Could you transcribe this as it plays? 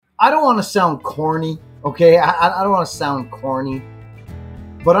I don't want to sound corny, okay? I don't want to sound corny,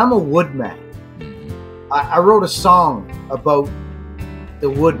 but I'm a woodman. I wrote a song about the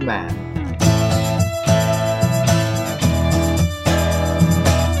woodman.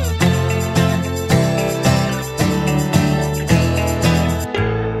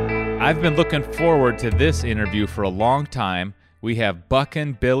 I've been looking forward to this interview for a long time. We have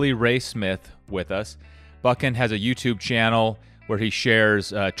Buckin Billy Ray Smith with us. Buckin has a YouTube channel where he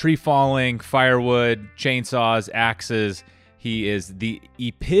shares tree falling, firewood, chainsaws, axes. He is the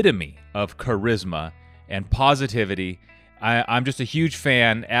epitome of charisma and positivity. I'm just a huge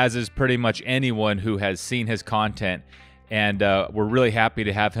fan, as is pretty much anyone who has seen his content, and we're really happy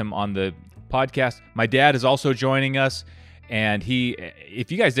to have him on the podcast. My dad is also joining us, and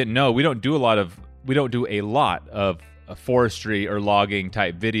if you guys didn't know, we don't do a lot of forestry or logging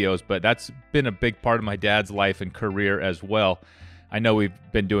type videos, but that's been a big part of my dad's life and career as well. I know we've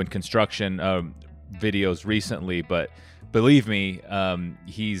been doing construction videos recently, but believe me,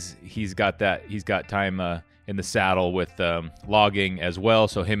 he's got time in the saddle with logging as well.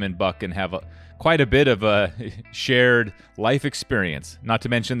 So him and Buckin have quite a bit of a shared life experience, not to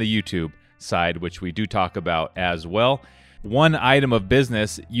mention the YouTube side, which we do talk about as well. One item of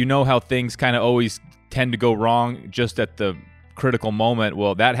business, you know how things kind of always tend to go wrong just at the critical moment.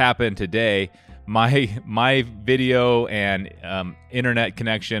 Well, that happened today. My video and internet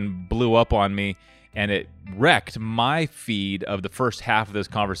connection blew up on me, and it wrecked my feed of the first half of this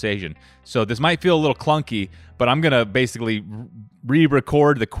conversation. So this might feel a little clunky, but I'm going to basically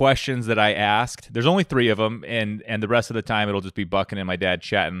re-record the questions that I asked. There's only 3 of them, and the rest of the time it'll just be Buckin and my dad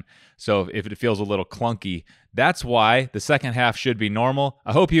chatting. So if it feels a little clunky, that's why. The second half should be normal.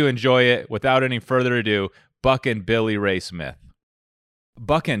 I hope you enjoy it. Without any further ado, Buckin Billy Ray Smith.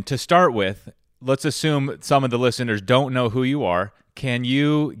 Buckin, to start with, let's assume some of the listeners don't know who you are. Can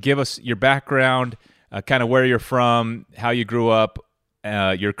you give us your background, kind of where you're from, how you grew up,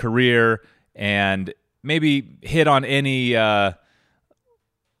 your career, and maybe hit on any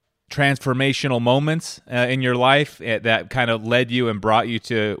transformational moments in your life that kind of led you and brought you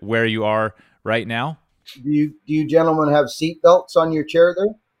to where you are right now? Do you gentlemen have seatbelts on your chair there?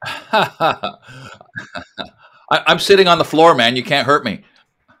 I'm sitting on the floor, man. You can't hurt me.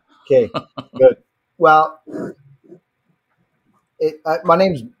 Okay, good. Well, my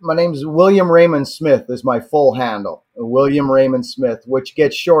name's William Raymond Smith is my full handle. William Raymond Smith, which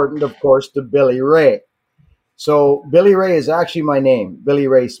gets shortened, of course, to Billy Ray. So Billy Ray is actually my name, Billy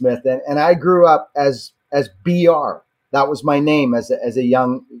Ray Smith, and I grew up as BR. That was my name as a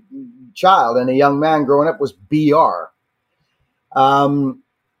young child, and a young man growing up was BR.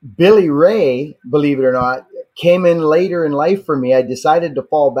 Billy Ray, believe it or not, came in later in life for me. I decided to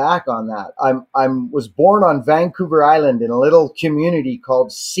fall back on that. I was born on Vancouver Island in a little community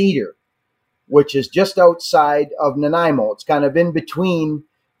called Cedar, which is just outside of Nanaimo. It's kind of in between,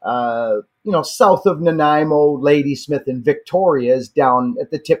 south of Nanaimo, Ladysmith, and Victoria is down at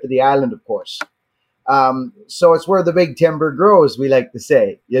the tip of the island, of course. So it's where the big timber grows, we like to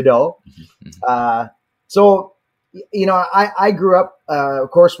say, So, I grew up,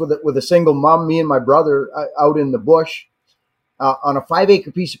 of course, with a single mom, me and my brother out in the bush on a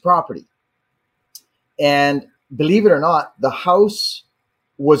 5-acre piece of property. And believe it or not, the house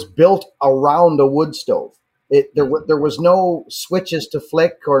was built around a wood stove. There was no switches to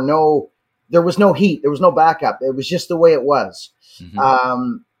flick there was no heat. There was no backup. It was just the way it was.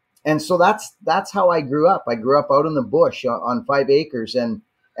 Mm-hmm. And so that's how I grew up. I grew up out in the bush on 5 acres. And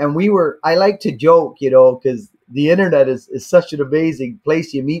I like to joke, because the internet is such an amazing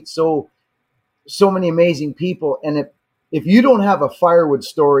place. You meet so many amazing people. And if you don't have a firewood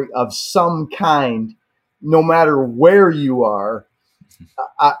story of some kind, no matter where you are,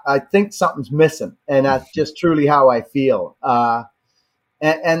 I think something's missing. And that's just truly how I feel.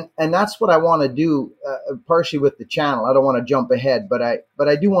 And that's what I want to do, partially with the channel. I don't want to jump ahead, but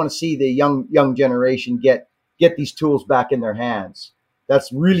I do want to see the young generation get these tools back in their hands.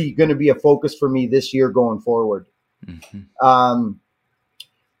 That's really going to be a focus for me this year going forward. Mm-hmm.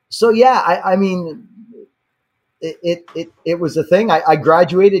 So yeah, I mean, it was a thing. I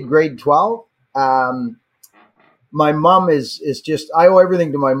graduated grade 12. My mom is just, I owe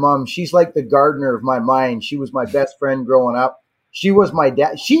everything to my mom. She's like the gardener of my mind. She was my best friend growing up. She was my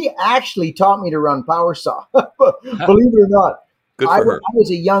dad. She actually taught me to run power saw. Believe it or not. Good for her. I was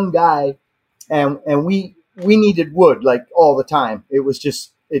a young guy, and we needed wood like all the time. It was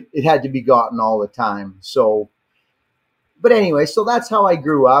just, it had to be gotten all the time. So, but anyway, so that's how I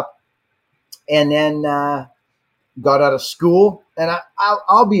grew up, and then got out of school. And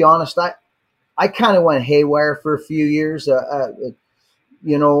I'll be honest, I kind of went haywire for a few years.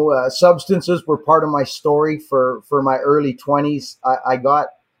 substances were part of my story for my early 20s.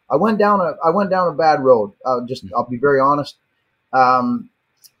 I went down a bad road. I'll be very honest.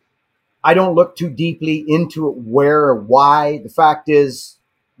 I don't look too deeply into it, where or why. The fact is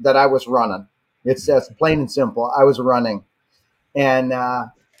that I was running. It's plain and simple. I was running. And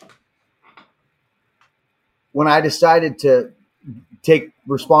when I decided to take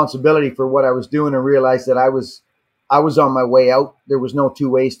responsibility for what I was doing and realized that I was on my way out, there was no two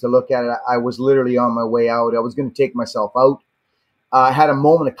ways to look at it. I was literally on my way out. I was going to take myself out. I had a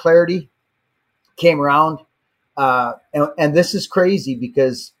moment of clarity, came around. And this is crazy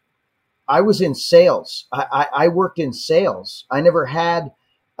because I was in sales. I worked in sales. I never had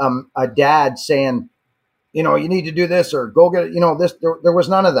a dad saying, you need to do this or go get it. This, there was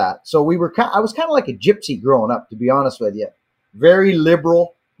none of that. So I was kind of like a gypsy growing up, to be honest with you. Very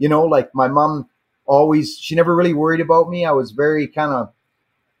liberal, like my mom she never really worried about me. I was very I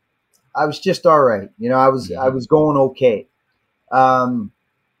was just all right. I was going okay. But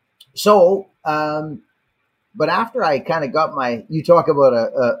after I kind of got you talk about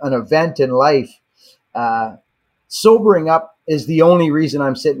an event in life, sobering up is the only reason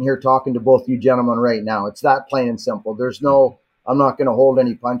I'm sitting here talking to both you gentlemen right now. It's that plain and simple. I'm not going to hold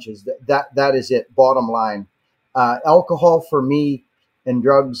any punches. That is it. Bottom line. Alcohol for me and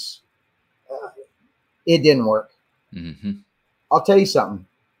drugs, it didn't work. Mm-hmm. I'll tell you something.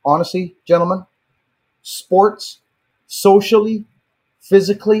 Honestly, gentlemen, sports, socially,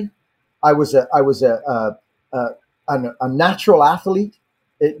 physically, I was a natural athlete.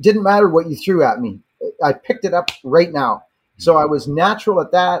 It didn't matter what you threw at me. I picked it up right now. So I was natural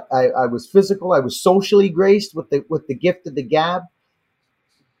at that. I was physical. I was socially graced with the gift of the gab.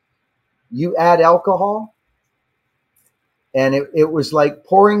 You add alcohol, and it was like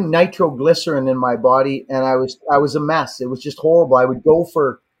pouring nitroglycerin in my body, and I was a mess. It was just horrible. I would go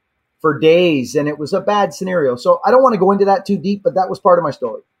for days, and it was a bad scenario. So I don't want to go into that too deep, but that was part of my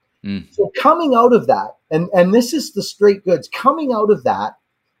story. So coming out of that, and this is the straight goods, coming out of that,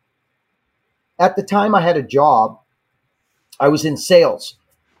 at the time I had a job. I was in sales,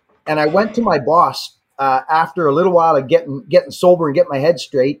 and I went to my boss after a little while of getting sober and getting my head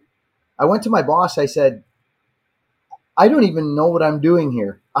straight. I went to my boss. I said, I don't even know what I'm doing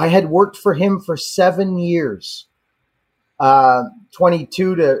here. I had worked for him for 7 years,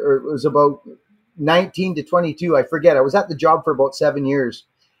 22 to, or it was about 19 to 22. I forget. I was at the job for about 7 years.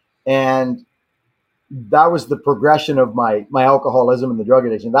 And that was the progression of my alcoholism and the drug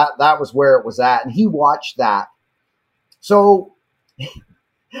addiction. That was where it was at. And he watched that. So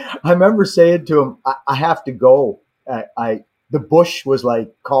I remember saying to him, I have to go. The bush was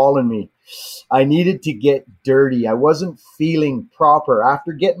like calling me. I needed to get dirty. I wasn't feeling proper.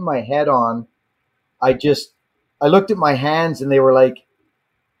 After getting my head on, I looked at my hands and they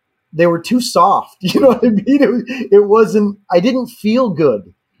were too soft. You know what I mean? It wasn't, I didn't feel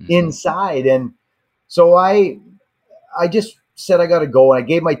good inside. And so I just said, I got to go. And I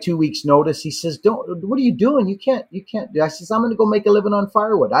gave my 2 weeks notice. He says, what are you doing? You can't do. I says, I'm going to go make a living on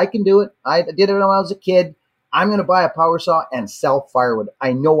firewood. I can do it. I did it when I was a kid. I'm going to buy a power saw and sell firewood.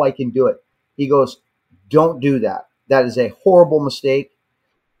 I know I can do it. He goes, don't do that. That is a horrible mistake.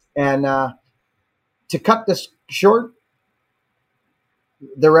 And to cut this short,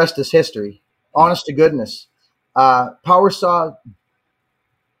 the rest is history. Honest to goodness. Power saw.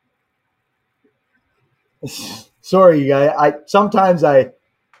 Sorry, I sometimes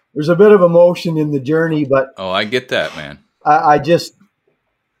there's a bit of emotion in the journey, but I get that, man. I just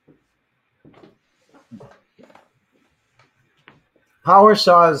power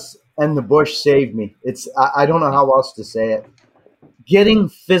saws and the bush saved me. I don't know how else to say it. Getting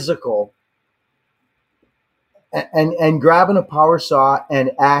physical and grabbing a power saw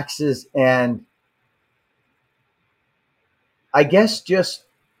and axes and I guess just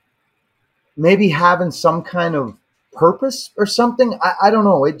maybe having some kind of purpose or something. I don't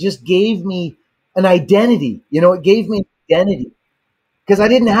know. It just gave me an identity. It gave me an identity because I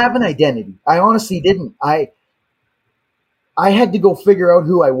didn't have an identity. I honestly didn't. I had to go figure out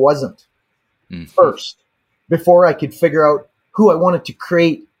who I wasn't first before I could figure out who I wanted to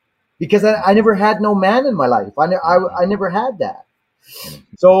create because I never had no man in my life. I never had that.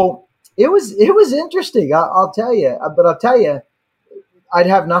 So it was interesting. I'll tell you, but I'll tell you, I'd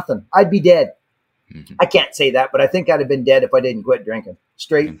have nothing. I'd be dead. Mm-hmm. I can't say that, but I think I'd have been dead if I didn't quit drinking.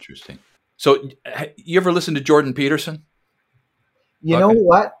 Straight. Interesting. So you ever listen to Jordan Peterson? You know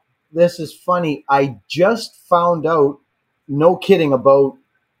what? This is funny. I just found out, no kidding, about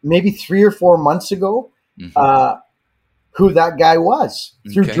maybe 3 or 4 months ago. Mm-hmm. who that guy was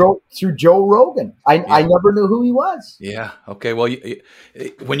through Okay. Joe Rogan. I never knew who he was. Yeah. Okay. Well,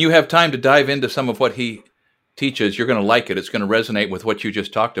 when you have time to dive into some of what he teaches, you're going to like it. It's going to resonate with what you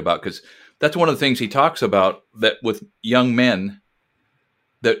just talked about, because that's one of the things he talks about, that with young men,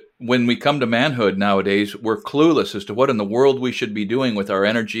 that when we come to manhood nowadays, we're clueless as to what in the world we should be doing with our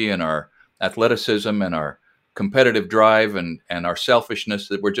energy and our athleticism and our competitive drive and our selfishness,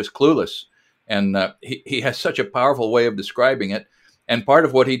 that we're just clueless. And he has such a powerful way of describing it. And part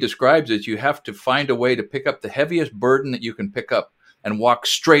of what he describes is you have to find a way to pick up the heaviest burden that you can pick up and walk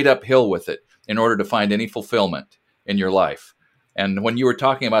straight uphill with it in order to find any fulfillment in your life. And when you were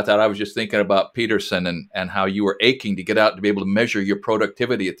talking about that, I was just thinking about Peterson and how you were aching to get out to be able to measure your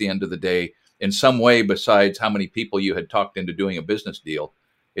productivity at the end of the day in some way besides how many people you had talked into doing a business deal.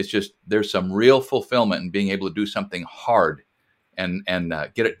 It's just, there's some real fulfillment in being able to do something hard and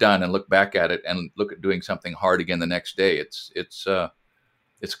get it done and look back at it and look at doing something hard again the next day. It's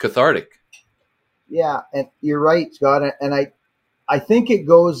cathartic. Yeah, and you're right, Scott. And I think it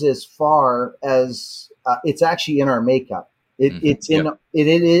goes as far as it's actually in our makeup. It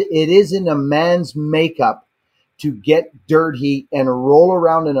is in a man's makeup to get dirty and roll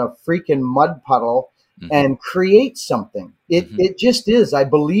around in a freaking mud puddle and create something. It just is. I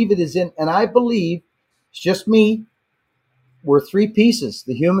believe it is in, and I believe it's just me. We're three pieces.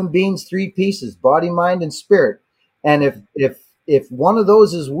 The human being's three pieces: body, mind, and spirit. And if one of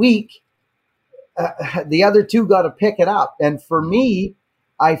those is weak, the other two got to pick it up. And for me,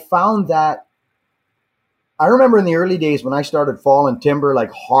 I found that. I remember in the early days when I started falling timber, like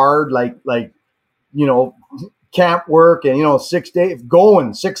hard, like camp work, and 6 days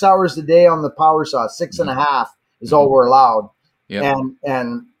going 6 hours a day on the power saw. 6.5 is all we're allowed. Yep.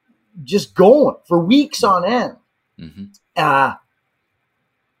 And just going for weeks on end.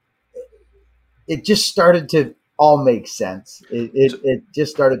 It just started to all make sense. It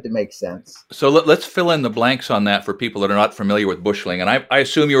just started to make sense. So let's fill in the blanks on that for people that are not familiar with busheling. And I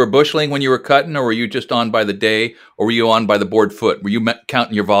assume you were busheling when you were cutting, or were you just on by the day, or were you on by the board foot? Were you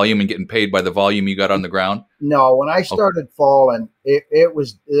counting your volume and getting paid by the volume you got on the ground? No, when I started falling, it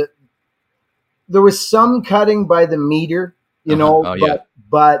was there was some cutting by the meter,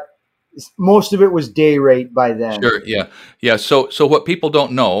 but most of it was day rate by then. Sure, yeah. So what people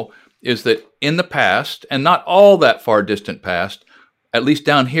don't know is that in the past, and not all that far distant past, at least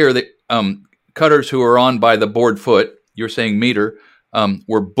down here, the cutters who are on by the board foot, you're saying meter,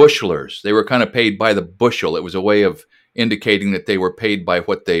 were bushelers. They were kind of paid by the bushel. It was a way of indicating that they were paid by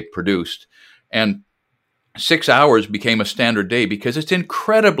what they produced. And 6 hours became a standard day because it's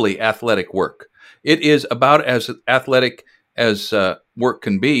incredibly athletic work. It is about as athletic as work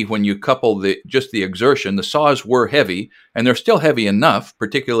can be when you couple just the exertion. The saws were heavy, and they're still heavy enough,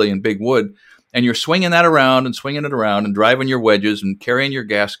 particularly in big wood. And you're swinging that around and swinging it around and driving your wedges and carrying your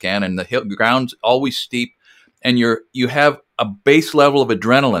gas can, and the ground's always steep. And you have a base level of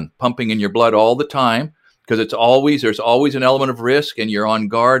adrenaline pumping in your blood all the time, because there's always an element of risk, and you're on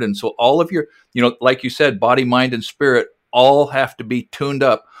guard. And so all of your, like you said, body, mind, and spirit all have to be tuned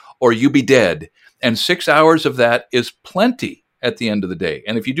up, or you be dead. And 6 hours of that is plenty at the end of the day.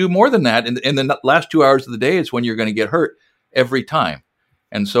 And if you do more than that, in the last 2 hours of the day is when you're going to get hurt every time.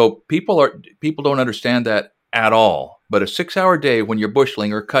 And so people don't understand that at all. But a 6 hour day when you're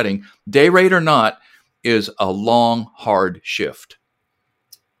busheling or cutting, day rate or not, is a long, hard shift.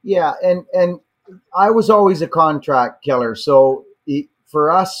 Yeah, and I was always a contract killer. So for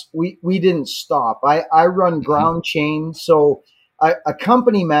us, we didn't stop. I run ground chain, so a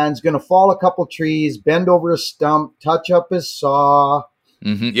company man's going to fall a couple trees, bend over a stump, touch up his saw.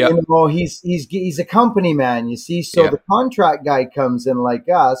 He's a company man, you see. So the contract guy comes in like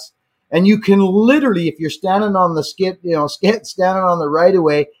us, and you can literally, if you're standing on the standing on the right of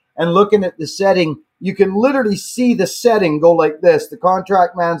way and looking at the setting, you can literally see the setting go like this. The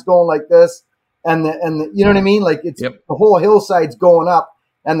contract man's going like this, and the you know what I mean? Like it's the whole hillside's going up,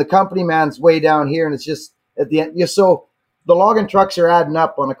 and the company man's way down here, and it's just at the end. So the logging trucks are adding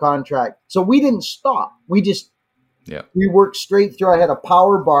up on a contract. So we didn't stop. We worked straight through. I had a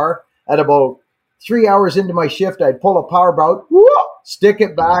power bar at about 3 hours into my shift. I'd pull a power bar out, stick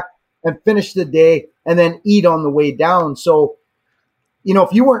it back, and finish the day, and then eat on the way down. So,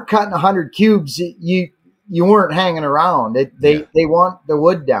 if you weren't cutting 100 cubes, you weren't hanging around. They want the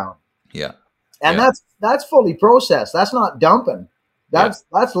wood down. Yeah. And that's fully processed. That's not dumping. That's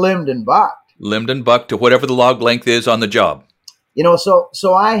limbed and bucked. Limbed and bucked to whatever the log length is on the job.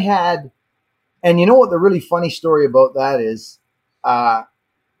 So I had, and you know what the really funny story about that is,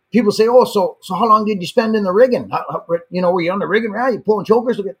 people say, oh, so how long did you spend in the rigging? Were you on the rigging? Right? You pulling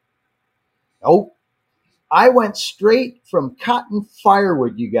chokers? Nope. I went straight from cutting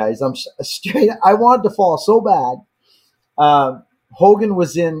firewood, you guys. Straight. I wanted to fall so bad. Hogan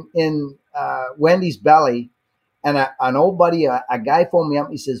was in Wendy's belly, and an old buddy, a guy phoned me up.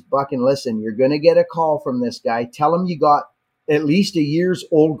 He says, "Buckin, listen, you're going to get a call from this guy. Tell him you got at least a year's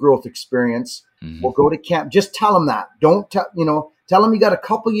old growth experience. Mhm. We'll go to camp. Just tell him that. Don't tell him you got a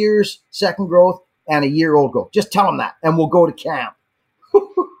couple years second growth and a year old growth. Just tell him that, and we'll go to camp."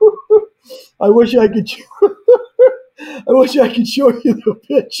 I wish I could. I wish I could show you the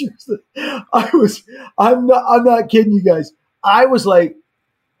pictures. I'm not kidding you guys. I was like,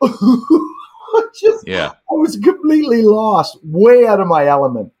 Yeah. I was completely lost, way out of my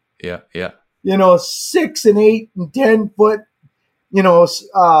element. Yeah. 6 and 8 and 10 foot. It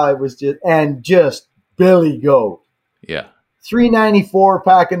was just Billy Goat. Yeah. 394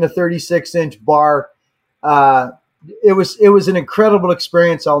 packing the 36-inch bar. It was an incredible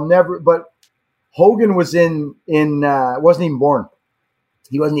experience. But Hogan was wasn't even born.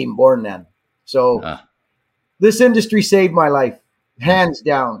 He wasn't even born then. So this industry saved my life, hands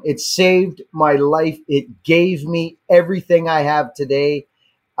down. It saved my life. It gave me everything I have today.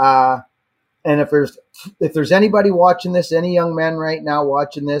 And if there's anybody watching this, any young men right now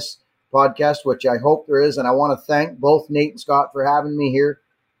watching this podcast, which I hope there is, and I want to thank both Nate and Scott for having me here,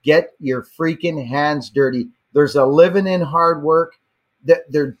 get your freaking hands dirty. There's a living in hard work.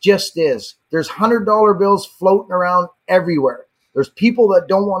 There just is. There's $100 bills floating around everywhere. There's people that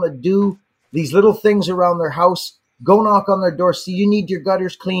don't want to do these little things around their house. Go knock on their door. See, you need your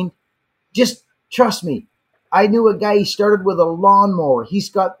gutters cleaned. Just trust me. I knew a guy, he started with a lawnmower. He's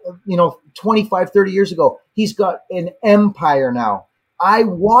got, 25, 30 years ago, he's got an empire now. I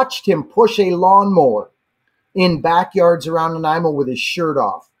watched him push a lawnmower in backyards around Nanaimo with his shirt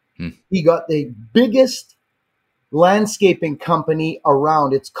off. He got the biggest landscaping company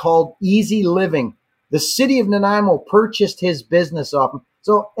around. It's called Easy Living. The city of Nanaimo purchased his business off him.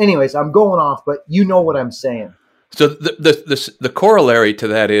 So anyways, I'm going off, but you know what I'm saying. So the corollary to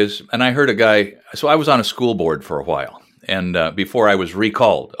that is, and I heard a guy, so I was on a school board for a while, and before I was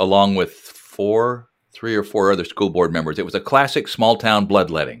recalled, along with 3 or 4 other school board members. It was a classic small town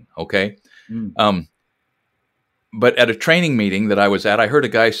bloodletting, okay? But at a training meeting that I was at, I heard a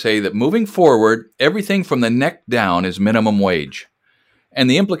guy say that moving forward, everything from the neck down is minimum wage. And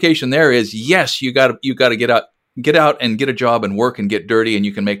the implication there is, yes, you got to get out and get a job and work and get dirty and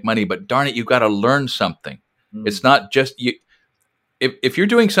you can make money, but darn it, you got to learn something. It's not just you. If you're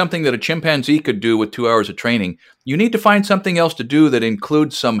doing something that a chimpanzee could do with 2 hours of training, you need to find something else to do that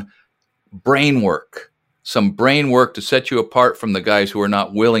includes some brain work to set you apart from the guys who are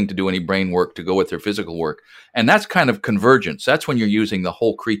not willing to do any brain work to go with their physical work. And that's kind of convergence. That's when you're using the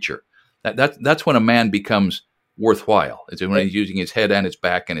whole creature. That's when a man becomes worthwhile. It's when he's using his head and his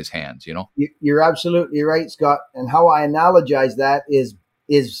back and his hands, You're absolutely right, Scott. And how I analogize that is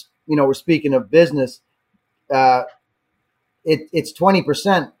we're speaking of business. It's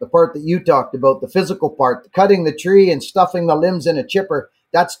 20%, the part that you talked about, the physical part, cutting the tree and stuffing the limbs in a chipper.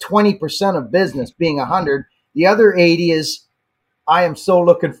 That's 20% of business being 100. The other 80 is, I am so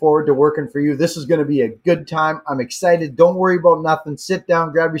looking forward to working for you. This is going to be a good time. I'm excited. Don't worry about nothing. Sit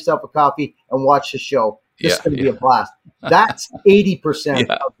down, grab yourself a coffee, and watch the show. This is going to be a blast. That's 80%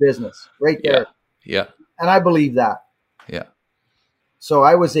 of business right there. Yeah. And I believe that. Yeah. So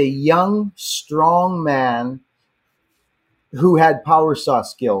I was a young, strong man who had power saw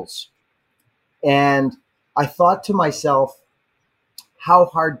skills. And I thought to myself, how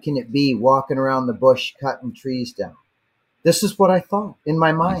hard can it be walking around the bush cutting trees down? This is what I thought in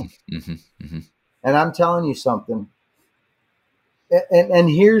my mind. And I'm telling you something. And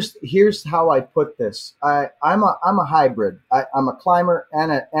here's how I put this. I'm a hybrid. I'm a climber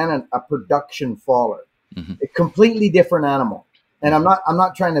and a production faller. A completely different animal. And I'm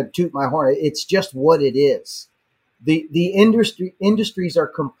not trying to toot my horn. It's just what it is. The industries are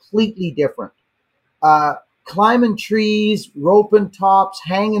completely different. Climbing trees, roping tops,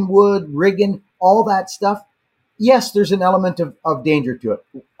 hanging wood, rigging, all that stuff. Yes, there's an element of danger to it.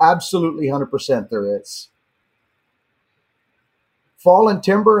 Absolutely 100% there is. Falling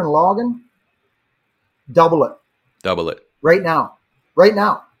timber and logging, double it. Right now.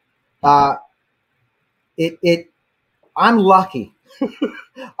 I'm lucky.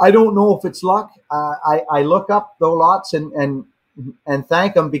 I don't know if it's luck. I look up the lots and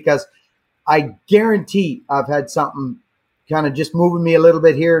thank them, because I guarantee I've had something kind of just moving me a little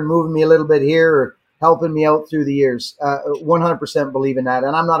bit here and moving me a little bit here, or helping me out through the years. 100% believe in that.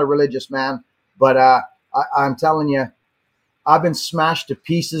 And I'm not a religious man, but I'm telling you, I've been smashed to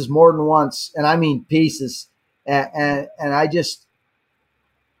pieces more than once. And I mean pieces. And I just,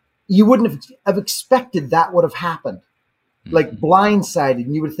 you wouldn't have expected that would have happened, like blindsided.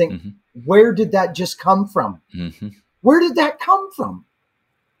 And you would think, where did that just come from? Where did that come from?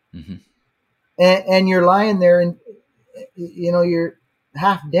 And you're lying there and, you're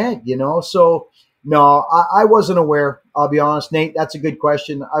half dead, So, no, I wasn't aware. I'll be honest, Nate, that's a good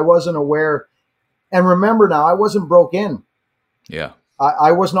question. I wasn't aware. And remember now, I wasn't broke in. Yeah.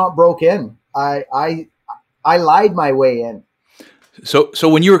 I was not broke in. I lied my way in. So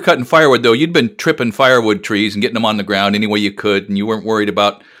when you were cutting firewood, though, you'd been tripping firewood trees and getting them on the ground any way you could, and you weren't worried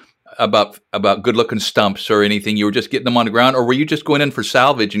about good-looking stumps or anything. You were just getting them on the ground, or were you just going in for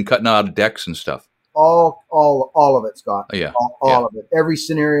salvage and cutting out of decks and stuff? All of it, Scott. Yeah, all of it. Every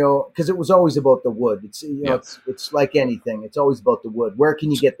scenario, because it was always about the wood. It's it's like anything. It's always about the wood. Where can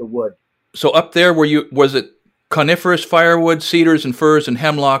you get the wood? So up there, was it coniferous firewood, cedars and firs and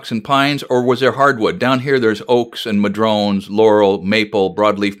hemlocks and pines, or was there hardwood? Down here, there's oaks and madrones, laurel, maple,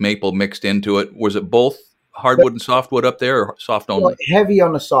 broadleaf maple mixed into it. Was it both hardwood and softwood up there, or soft only? Well, heavy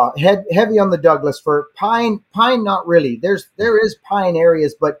on the heavy on the Douglas fir. Pine, not really. There is pine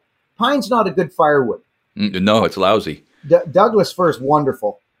areas, but pine's not a good firewood. No, it's lousy. Douglas fir is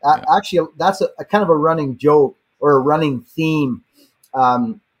wonderful. Actually, that's a kind of a running joke or a running theme.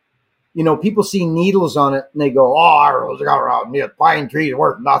 People see needles on it and they go, pine trees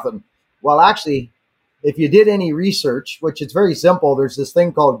worth nothing. Well, actually, if you did any research, which it's very simple, there's this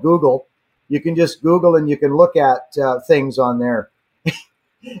thing called Google. You can just Google and you can look at things on there.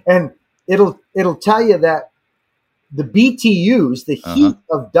 And it'll tell you that the BTUs, the heat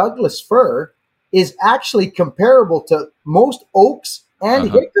of Douglas fir, is actually comparable to most oaks and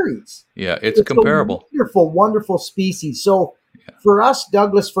hickories. Yeah, it's comparable. A wonderful, wonderful species. So for us,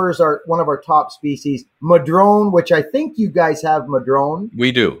 Douglas firs are one of our top species. Madrone, which I think you guys have madrone.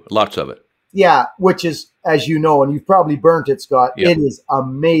 We do. Lots of it. Yeah, which is, as you know, and you've probably burnt it, Scott, it is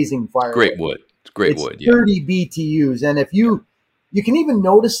amazing firewood. Great wood. It's great wood. 30 BTUs. And if you can even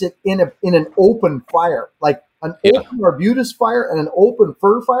notice it in an open fire, like an open arbutus fire and an open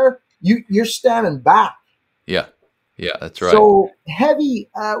fir fire, you're standing back. Yeah. Yeah, that's right. So heavy,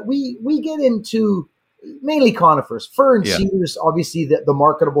 we get into mainly conifers, fir and cedars, obviously the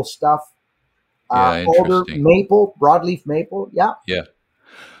marketable stuff. Alder, maple, broadleaf maple. Yeah. Yeah.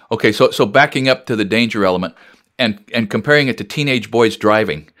 Okay, so backing up to the danger element and comparing it to teenage boys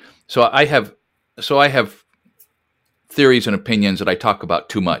driving. So I have theories and opinions that I talk about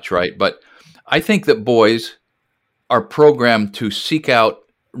too much, right? But I think that boys are programmed to seek out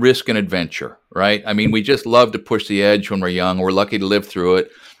risk and adventure, right? I mean, we just love to push the edge when we're young. We're lucky to live through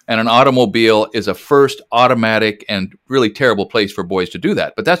it. And an automobile is a first automatic and really terrible place for boys to do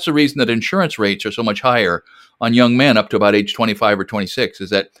that. But that's the reason that insurance rates are so much higher on young men up to about age 25 or 26, is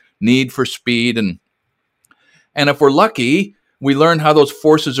that need for speed. And if we're lucky, we learn how those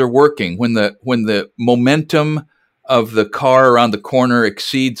forces are working. When the momentum of the car around the corner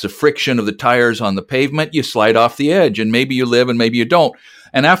exceeds the friction of the tires on the pavement, you slide off the edge, and maybe you live and maybe you don't.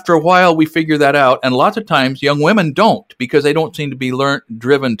 And after a while, we figure that out. And lots of times young women don't, because they don't seem to be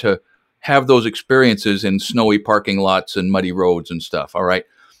driven to have those experiences in snowy parking lots and muddy roads and stuff. All right.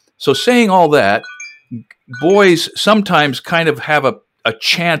 So saying all that, boys sometimes kind of have a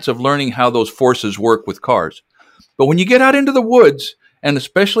chance of learning how those forces work with cars. But when you get out into the woods, and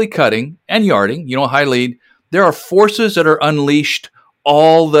especially cutting and yarding, high lead, there are forces that are unleashed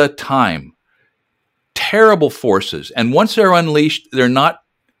all the time. Terrible forces. And once they're unleashed, they're not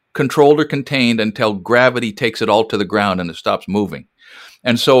controlled or contained until gravity takes it all to the ground and it stops moving.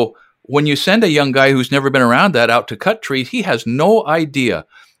 And so when you send a young guy who's never been around that out to cut trees, he has no idea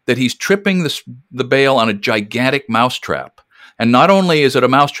that he's tripping the bale on a gigantic mousetrap. And not only is it a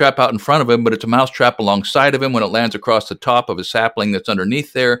mousetrap out in front of him, but it's a mousetrap alongside of him when it lands across the top of a sapling that's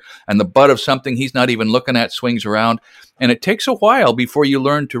underneath there, and the butt of something he's not even looking at swings around. And it takes a while before you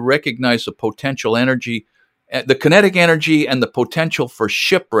learn to recognize the potential energy, the kinetic energy and the potential for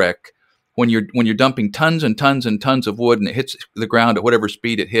shipwreck when you're dumping tons and tons and tons of wood and it hits the ground at whatever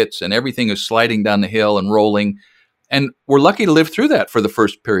speed it hits, and everything is sliding down the hill and rolling. And we're lucky to live through that for the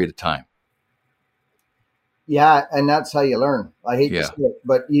first period of time. Yeah, and that's how you learn. I hate to say it,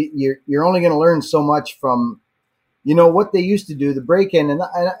 but you're only going to learn so much from, what they used to do, the break-in. And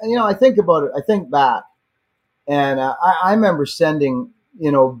I think about it. I think back, and I remember sending,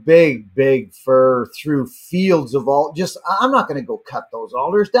 big fir through fields of all. Just I'm not going to go cut those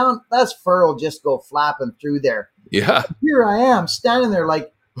alders down. That fir will just go flapping through there. Yeah. Here I am standing there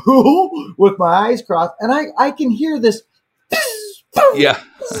like with my eyes crossed, and I can hear this. Yeah.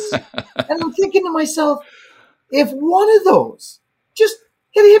 And I'm thinking to myself, if one of those just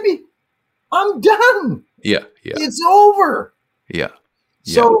hit me, I'm done. Yeah. It's over. Yeah.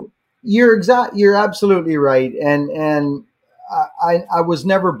 So You're absolutely right, and I was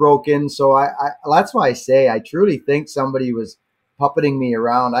never broken, so I that's why I say I truly think somebody was puppeting me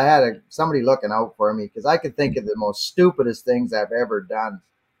around. I had somebody looking out for me because I could think of the most stupidest things I've ever done.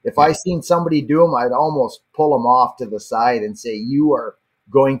 If I seen somebody do them, I'd almost pull them off to the side and say, "You are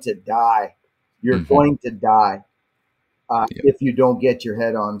going to die. You're going to die if you don't get your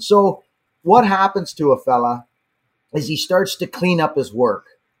head on." So, what happens to a fella is he starts to clean up his work.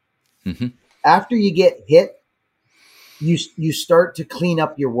 After you get hit, you start to clean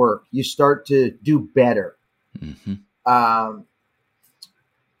up your work. You start to do better.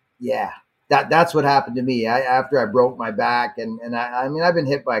 Yeah, that's what happened to me. After I broke my back, and I mean, I've been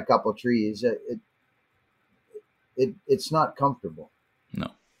hit by a couple of trees. It's not comfortable. No.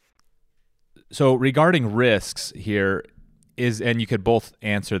 So regarding risks here and you could both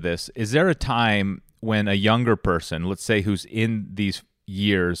answer this, is there a time when a younger person, let's say who's in these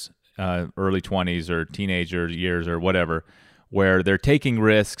years, early 20s or teenager years or whatever, where they're taking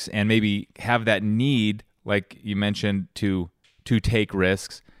risks and maybe have that need, like you mentioned, to take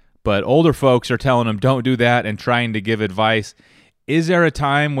risks, but older folks are telling them don't do that and trying to give advice? Is there a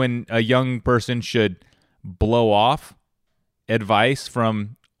time when a young person should blow off advice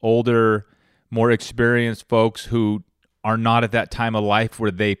from older, more experienced folks who are not at that time of life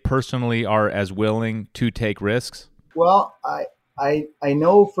where they personally are as willing to take risks? Well, I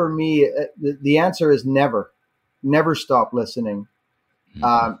know for me, the answer is never stop listening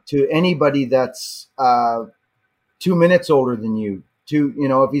to anybody that's 2 minutes older than you.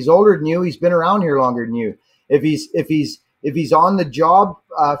 If he's older than you, he's been around here longer than you. If he's on the job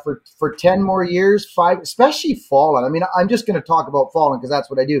for 10 more years, 5, especially fallen. I mean, I'm just going to talk about fallen because that's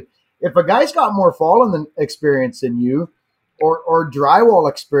what I do. If a guy's got more fallen experience than you, or drywall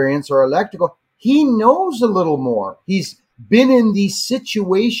experience or electrical, he knows a little more. He's been in these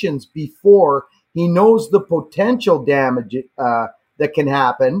situations before. He knows the potential damage that can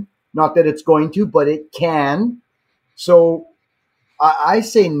happen. Not that it's going to, but it can. So I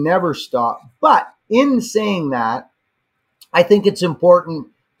say never stop. But in saying that, I think it's important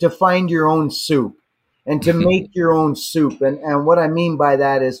to find your own soup and to make your own soup. And what I mean by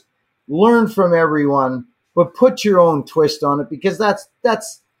that is learn from everyone, but put your own twist on it, because that's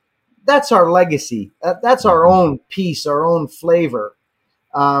our legacy. That's our own piece, our own flavor.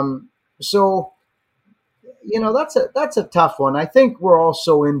 So, that's a tough one. I think we're all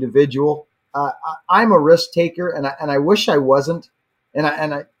so individual. I'm a risk taker, and I wish I wasn't. And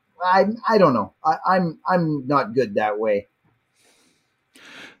I don't know. I'm not good that way.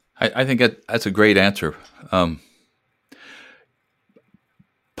 I think that's a great answer.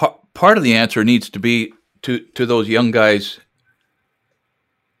 Part of the answer needs to be to those young guys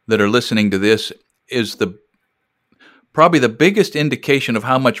that are listening to this is probably the biggest indication of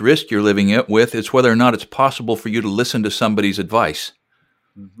how much risk you're living with is whether or not it's possible for you to listen to somebody's advice.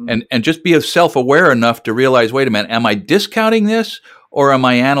 And just be self-aware enough to realize, wait a minute, am I discounting this or am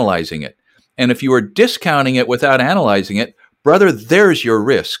I analyzing it? And if you are discounting it without analyzing it, brother, there's your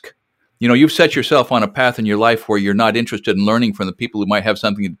risk. You've set yourself on a path in your life where you're not interested in learning from the people who might have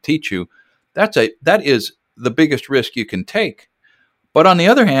something to teach you. That is the biggest risk you can take. But on the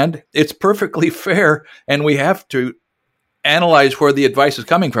other hand, it's perfectly fair, and we have to analyze where the advice is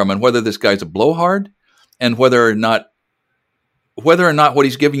coming from and whether this guy's a blowhard, and whether or not what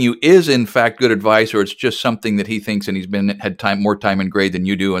he's giving you is in fact good advice, or it's just something that he thinks and he's had more time in grade than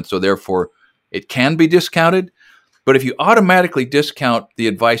you do, and so therefore it can be discounted. But if you automatically discount the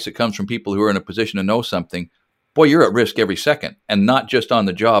advice that comes from people who are in a position to know something, boy, you're at risk every second, and not just on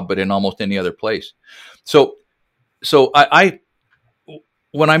the job, but in almost any other place. So I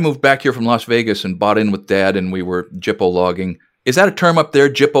when I moved back here from Las Vegas and bought in with Dad, and we were Jippo logging. Is that a term up there,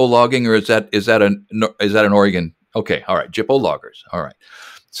 Jippo logging, or is that an Oregon? Okay, all right, Jippo loggers. All right.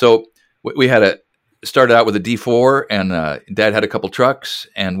 So we started out with a D4, and Dad had a couple trucks,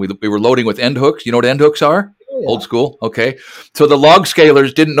 and we were loading with end hooks. You know what end hooks are? Oh, yeah. Old school. Okay. So the log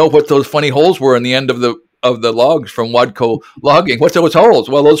scalers didn't know what those funny holes were in the end of the logs from Wadco logging. What's those holes?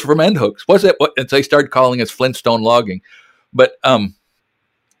 Well, those are from end hooks. What's it? And so they started calling us Flintstone logging. But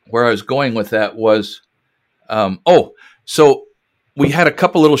where I was going with that was, so we had a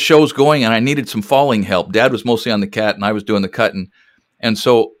couple little shows going, and I needed some falling help. Dad was mostly on the cat, and I was doing the cutting. And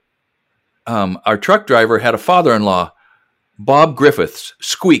so our truck driver had a father-in-law, Bob Griffiths.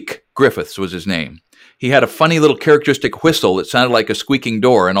 Squeak Griffiths was his name. He had a funny little characteristic whistle that sounded like a squeaking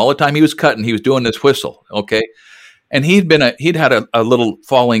door, and all the time he was cutting, he was doing this whistle, okay? And he'd had a little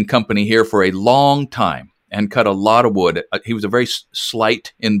falling company here for a long time and cut a lot of wood. He was a very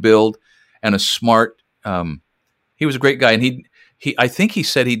slight in build and a smart. He was a great guy, and I think he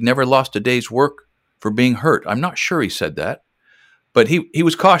said he'd never lost a day's work for being hurt. I'm not sure he said that, but he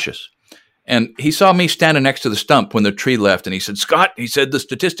was cautious. And he saw me standing next to the stump when the tree left. And he said, Scott, he said, the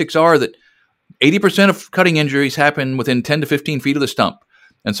statistics are that 80% of cutting injuries happen within 10 to 15 feet of the stump.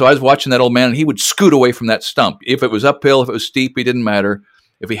 And so I was watching that old man, and he would scoot away from that stump. If it was uphill, if it was steep, it didn't matter.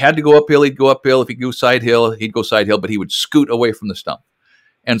 If he had to go uphill, he'd go uphill. If he could go side hill, he'd go side hill, but he would scoot away from the stump.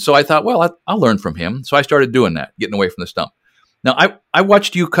 And so I thought, well, I'll learn from him. So I started doing that, getting away from the stump. Now, I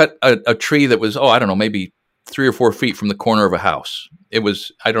watched you cut a tree that was, I don't know, maybe 3 or 4 feet from the corner of a house. It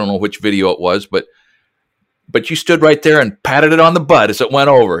was, I don't know which video it was, but you stood right there and patted it on the butt as it went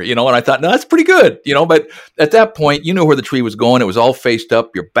over, and I thought, no, that's pretty good, but at that point, you knew where the tree was going. It was all faced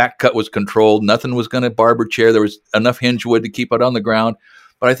up. Your back cut was controlled. Nothing was going to barber chair. There was enough hinge wood to keep it on the ground.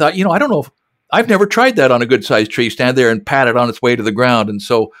 But I thought, I don't know if I've never tried that on a good sized tree, stand there and pat it on its way to the ground. And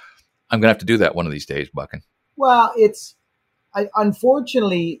so I'm going to have to do that one of these days, Buchan. Well,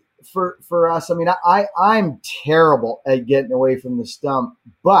 unfortunately for us, I mean, I'm terrible at getting away from the stump,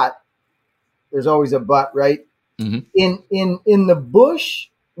 but there's always a but, right? Mm-hmm. In the bush,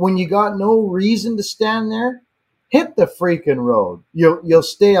 when you got no reason to stand there, hit the freaking road. You'll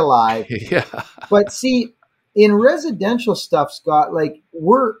stay alive. Yeah. But see, in residential stuff, Scott, like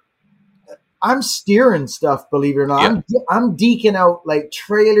I'm steering stuff, believe it or not. Yeah. I'm deking out like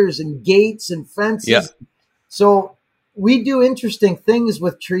trailers and gates and fences. Yeah. So we do interesting things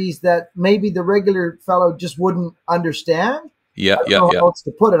with trees that maybe the regular fellow just wouldn't understand. Yeah, I don't know how else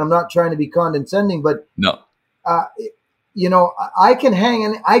to put it. I'm not trying to be condescending, but no, I can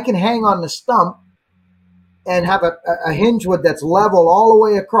hang on the stump and have a hinge wood that's level all the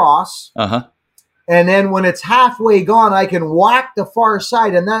way across. Uh-huh. And then when it's halfway gone, I can whack the far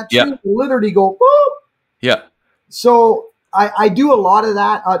side, and that tree will literally go boop. Yeah. So I do a lot of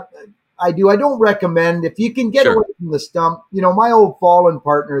that. I do. I don't recommend, if you can get away from the stump. My old fallen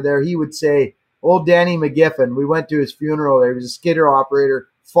partner there, he would say, old Danny McGiffin, we went to his funeral there. He was a skidder operator,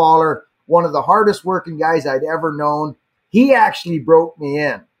 faller, one of the hardest working guys I'd ever known. He actually broke me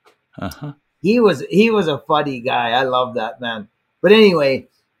in. Uh-huh. He was a funny guy. I love that man. But anyway,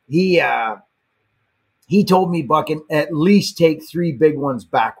 he told me, Buchan, at least take 3 big ones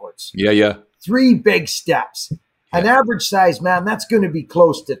backwards. Yeah. 3 big steps. Yeah. An average size man, that's going to be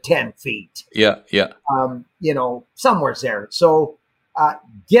close to 10 feet. Yeah. Somewhere there. So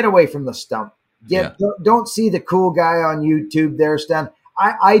get away from the stump. Don't see the cool guy on YouTube there, Stan.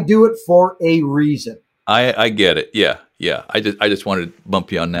 I do it for a reason. I get it. Yeah. I just wanted to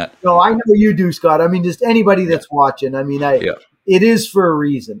bump you on that. No, I know you do, Scott. I mean, just anybody that's watching. I mean, it is for a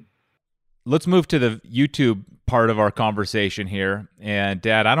reason. Let's move to the YouTube part of our conversation here. And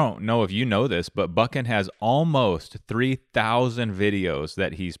Dad, I don't know if you know this, but Buchan has almost 3,000 videos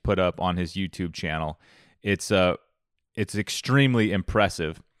that he's put up on his YouTube channel. It's extremely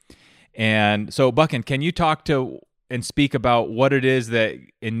impressive. And so, Buchan, can you talk to and speak about what it is that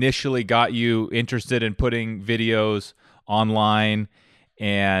initially got you interested in putting videos online?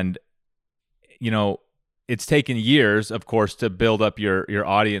 And, it's taken years, of course, to build up your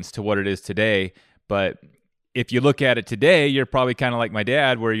audience to what it is today. But if you look at it today, you're probably kind of like my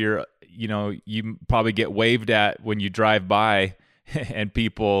dad, where you probably get waved at when you drive by and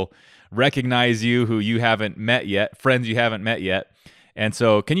people recognize you who you haven't met yet, friends you haven't met yet. And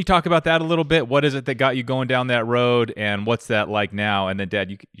so can you talk about that a little bit? What is it that got you going down that road, and what's that like now? And then Dad,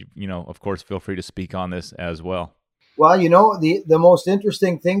 you of course, feel free to speak on this as well. Well, the most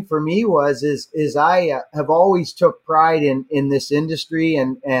interesting thing for me is I have always took pride in this industry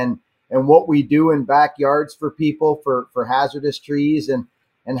and what we do in backyards for people for hazardous trees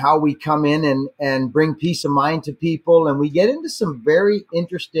and how we come in and bring peace of mind to people. And we get into some very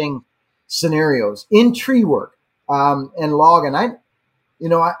interesting scenarios in tree work and logging. I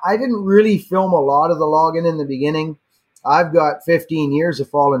didn't really film a lot of the logging in the beginning. I've got 15 years of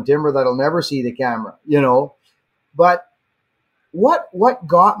fallen timber that'll never see the camera, But what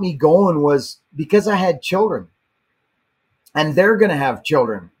got me going was because I had children, and they're going to have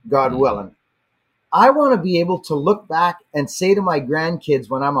children, God willing. I want to be able to look back and say to my grandkids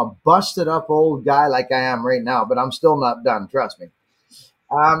when I'm a busted up old guy like I am right now, but I'm still not done, trust me.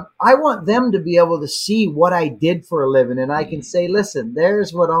 I want them to be able to see what I did for a living, and I can say, listen,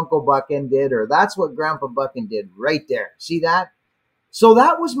 there's what Uncle Buchan did, or that's what Grandpa Buchan did right there. See that? So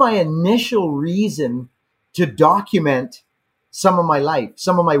that was my initial reason to document some of my life,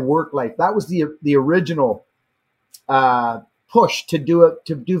 some of my work life. That was the original push to do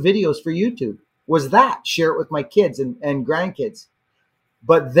videos for YouTube, was that, share it with my kids and grandkids.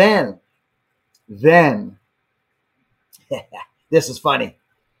 But then this is funny.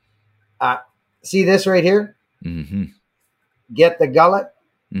 See this right here? Mm-hmm. get the gullet.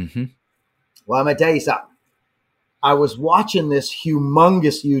 Mm-hmm. Well, I'm going to tell you something. I was watching this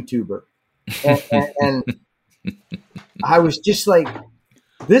humongous YouTuber, and I was just like,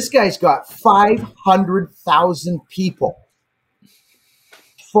 this guy's got 500,000 people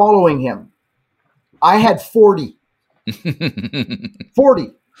following him. I had 40.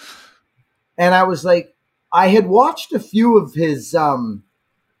 40. And I was like, I had watched a few of his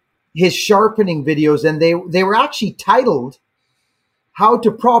sharpening videos, and they were actually titled How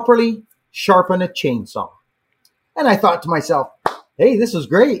to Properly Sharpen a Chainsaw. And I thought to myself, hey, this is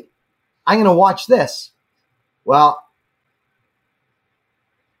great. I'm going to watch this. Well,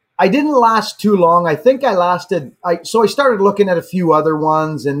 I didn't last too long. I think I lasted, so I started looking at a few other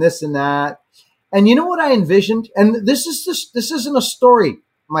ones and this and that. And you know what I envisioned? And this isn't a story,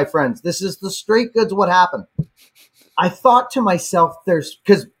 my friends. This is the straight goods what happened. I thought to myself,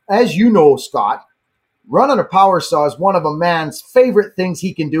 because as you know, Scott, running a power saw is one of a man's favorite things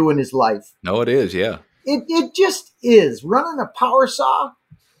he can do in his life. No, it is, yeah. It just is. Running a power saw,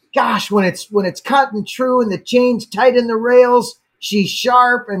 gosh, when it's cutting true and the chain's tight in the rails, she's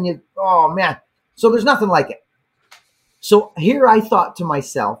sharp, and oh man. So there's nothing like it. So here I thought to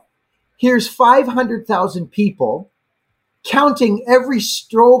myself, here's 500,000 people counting every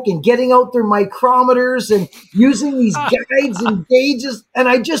stroke and getting out their micrometers and using these guides and gauges. And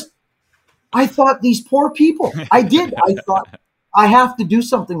I thought, these poor people. I did. I thought, I have to do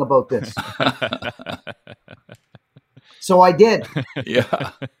something about this. So I did.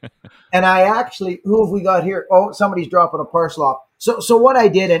 Yeah. And I actually, who have we got here? Oh, somebody's dropping a parcel off. So what I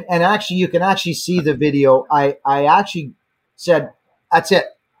did, and actually you can actually see the video. I actually said, that's it.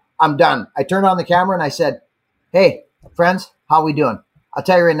 I'm done. I turned on the camera and I said, hey, friends, how we doing? I'll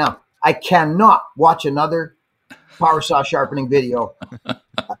tell you right now, I cannot watch another power saw sharpening video.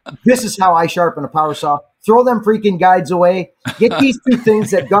 This is how I sharpen a power saw. Throw them freaking guides away. Get these two things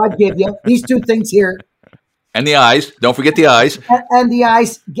that God gave you. These two things here. And the eyes. Don't forget the eyes. And the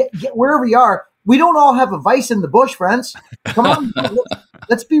eyes. Get wherever you are. We don't all have a vice in the bush, friends. Come on.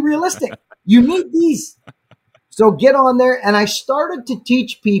 Let's be realistic. You need these. So get on there. And I started to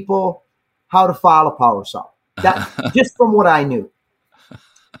teach people how to file a power saw. That just from what I knew.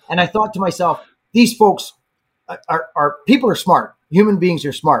 And I thought to myself, these folks are people are smart. Human beings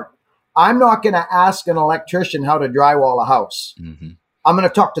are smart. I'm not going to ask an electrician how to drywall a house. Mm-hmm. I'm going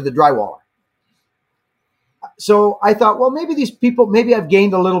to talk to the drywaller. So I thought, well, maybe these people, maybe I've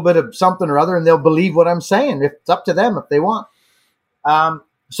gained a little bit of something or other and they'll believe what I'm saying. It's up to them if they want.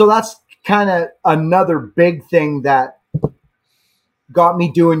 So that's kind of another big thing that got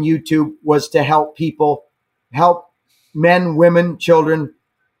me doing YouTube, was to help people, help men, women, children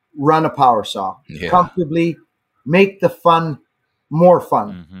run a power saw comfortably, make the fun more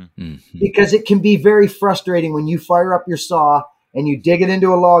fun. Mm-hmm. Mm-hmm. Because it can be very frustrating when you fire up your saw and you dig it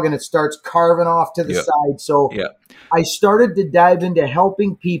into a log and it starts carving off to the side. So I started to dive into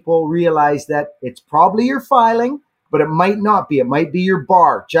helping people realize that it's probably your filing, but it might not be. It might be your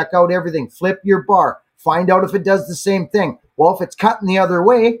bar. Check out everything. Flip your bar. Find out if it does the same thing. Well, if it's cutting the other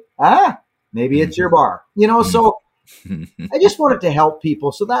way, maybe it's your bar. So I just wanted to help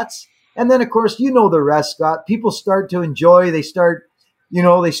people. So and then of course, the rest, Scott. People start to enjoy. They start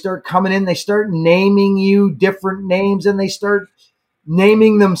coming in. They start naming you different names, and they start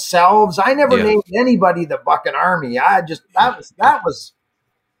naming themselves. I never named anybody the Bucking Army. That was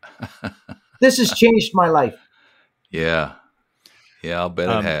this has changed my life. Yeah. I'll bet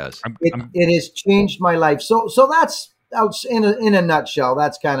it has. It has changed my life. So that's in a nutshell.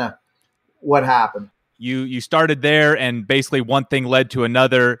 That's kind of what happened. You started there, and basically one thing led to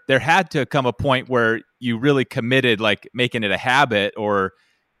another. There had to come a point where you really committed, like making it a habit or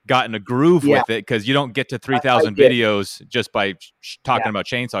got in a groove with it, because you don't get to 3,000 videos just by talking about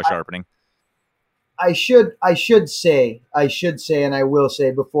chainsaw sharpening. I should say, and I will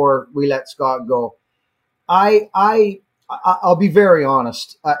say before we let Scott go, I'll be very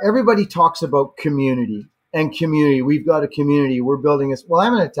honest. Everybody talks about community and community. We've got a community. We're building this. Well,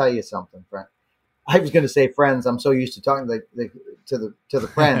 I'm going to tell you something, friend. I was going to say friends. I'm so used to talking to the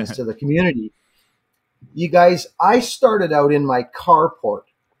friends, to the community. You guys, I started out in my carport,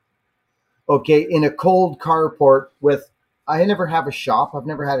 in a cold carport I never have a shop. I've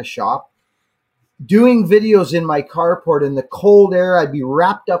never had a shop. Doing videos in my carport in the cold air. I'd be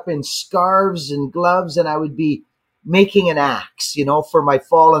wrapped up in scarves and gloves, and I would be making an axe, for my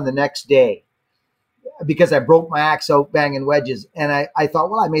fall in the next day, because I broke my axe out banging wedges. And I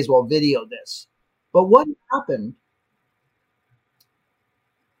thought, well, I may as well video this. But what happened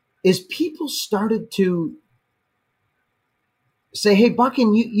is people started to say, hey,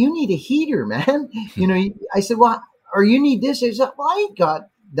 Buckin, you need a heater, man. I said, well, or you need this. It's like, well, I ain't got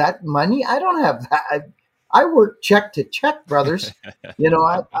that money. I don't have that. I work check to check, brothers. We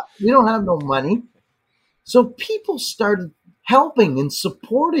don't have no money. So people started helping and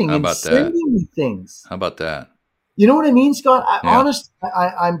supporting How and about that? sending me things. How about that? You know what I mean, Scott? Yeah.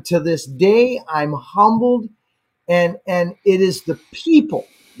 I'm to this day, I'm humbled, and it is the people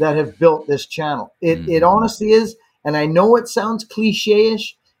that have built this channel. It honestly is, and I know it sounds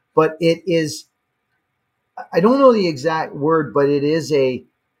cliche-ish, but it is. I don't know the exact word, but it is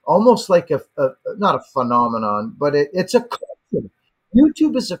almost like a not a phenomenon, but it's a culture.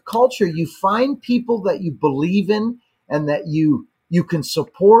 YouTube is a culture. You find people that you believe in and that you can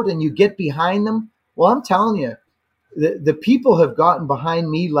support and you get behind them. Well, I'm telling you, the people have gotten behind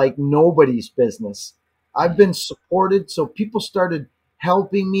me like nobody's business. I've been supported, so people started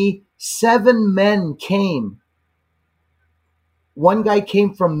helping me. 7 men came. One guy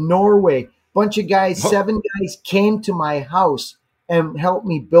came from Norway. Bunch of guys, 7 guys came to my house and helped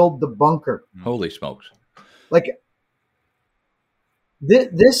me build the bunker. Holy smokes. Like,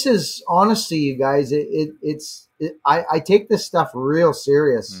 this is honestly, you guys, I take this stuff real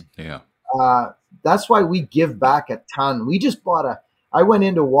serious. Yeah. That's why we give back a ton. We just bought I went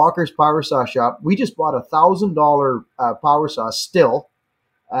into Walker's Power Saw Shop. We just bought $1,000 power saw still,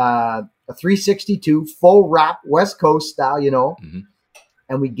 a 362 full wrap West Coast style,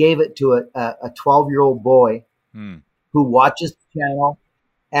 and we gave it to a 12-year-old boy who watches the channel,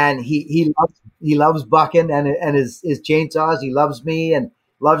 and he loves bucking and his chainsaws. He loves me and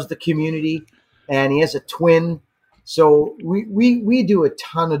loves the community, and he has a twin. So we do a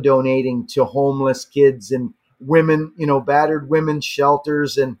ton of donating to homeless kids and women, battered women's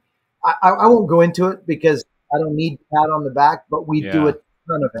shelters. And I won't go into it because I don't need a pat on the back, but we do a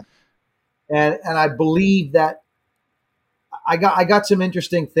ton of it. And I believe that I got some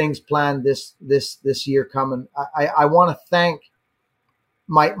interesting things planned this year coming. I want to thank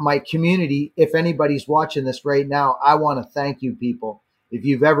my community. If anybody's watching this right now, I want to thank you people. If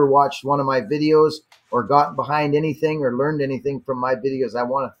you've ever watched one of my videos or gotten behind anything or learned anything from my videos, I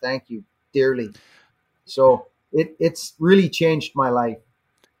want to thank you dearly. So it's really changed my life.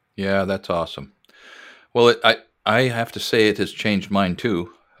 Yeah, that's awesome. Well, I have to say it has changed mine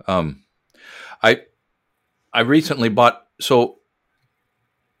too. I recently bought, so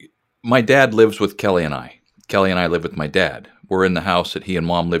my dad lives with Kelly and I. Kelly and I live with my dad. We're in the house that he and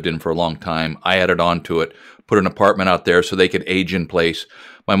mom lived in for a long time. I added on to it, put an apartment out there so they could age in place.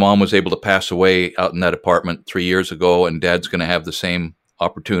 My mom was able to pass away out in that apartment 3 years ago, and dad's going to have the same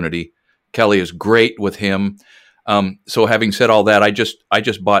opportunity. Kelly is great with him. So having said all that, I just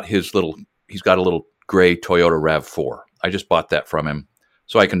bought he's got a little gray Toyota RAV4. I just bought that from him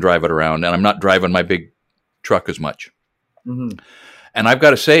so I can drive it around, and I'm not driving my big truck as much. Mm-hmm. And I've got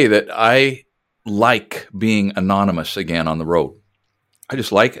to say that I like being anonymous again on the road. I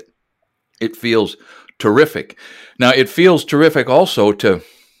just like it. It feels terrific. Now, it feels terrific also to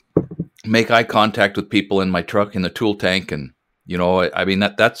make eye contact with people in my truck, in the tool tank. And, I mean,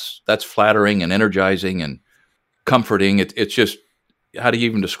 that's flattering and energizing and comforting. It's just, how do you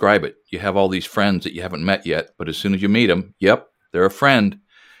even describe it? You have all these friends that you haven't met yet, but as soon as you meet them, yep, they're a friend.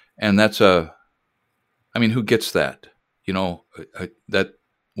 And who gets that? That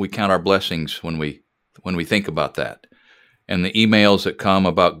we count our blessings when we think about that. And the emails that come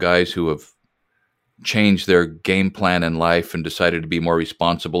about guys who have changed their game plan in life and decided to be more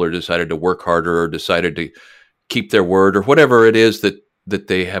responsible, or decided to work harder, or decided to keep their word, or whatever it is that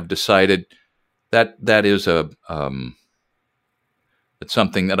they have decided, that is it's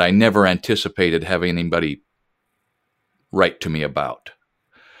something that I never anticipated having anybody write to me about.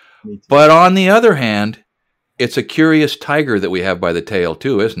 But on the other hand, it's a curious tiger that we have by the tail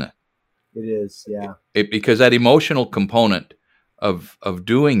too, isn't it? It is, yeah. Because that emotional component of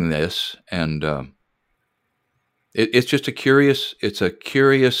doing this, and it's just a curious.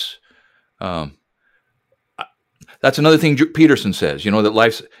 That's another thing Peterson says. That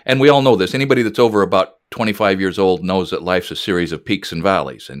life's, and we all know this. Anybody that's over about 25 years old knows that life's a series of peaks and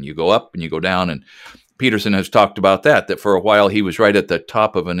valleys, and you go up and you go down. And Peterson has talked about that for a while he was right at the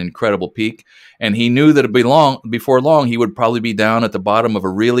top of an incredible peak, and he knew that before long he would probably be down at the bottom of a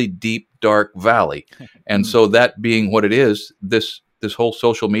really deep, dark valley. And so that being what it is, this whole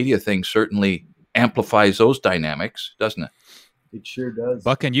social media thing certainly amplifies those dynamics, doesn't it? It sure does.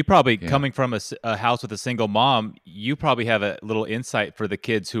 Buchan, you probably, coming from a house with a single mom, you probably have a little insight for the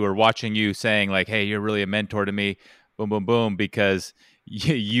kids who are watching you, saying like, hey, you're really a mentor to me, boom, boom, boom, because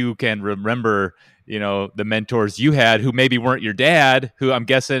you can remember the mentors you had who maybe weren't your dad, who I'm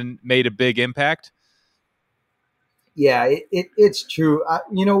guessing made a big impact. Yeah, it's true.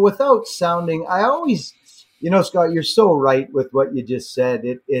 Without sounding, I always Scott, you're so right with what you just said.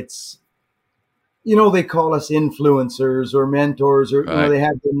 It's, they call us influencers or mentors, or, Right. they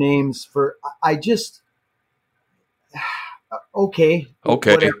have their names for, I just, okay,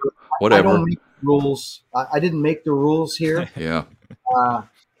 Okay. I Whatever. don't make the rules. I didn't make the rules here. Yeah. Uh,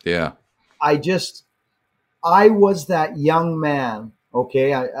 Yeah. I was that young man.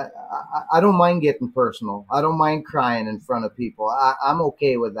 Okay. I don't mind getting personal. I don't mind crying in front of people. I'm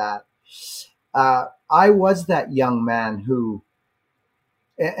okay with that. I was that young man who,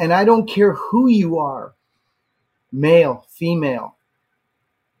 and I don't care who you are, male, female,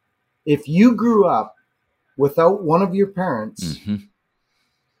 if you grew up without one of your parents,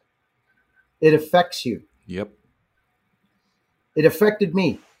 it affects you. Yep. It affected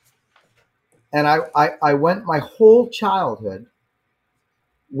me. And I went my whole childhood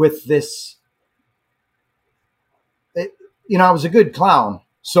with this. I was a good clown,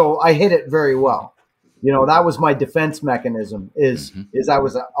 so I hid it very well. That was my defense mechanism, is I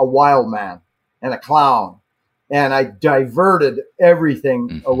was a wild man and a clown. And I diverted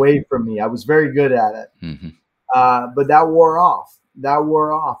everything away from me. I was very good at it. But that wore off.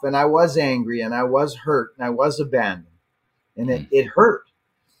 And I was angry, and I was hurt, and I was abandoned. And it hurt.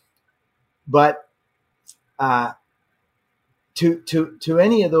 But to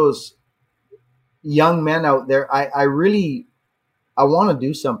any of those young men out there, I want to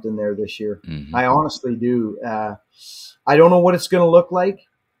do something there this year. I honestly do. I don't know what it's going to look like,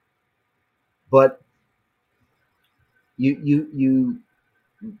 but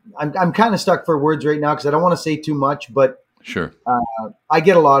I'm kind of stuck for words right now because I don't want to say too much, but sure. I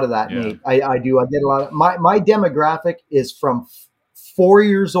get a lot of that, Yeah. Nate. I do. I get a lot of my demographic is from 4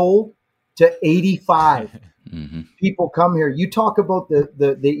 years old to 85. People come here. You talk about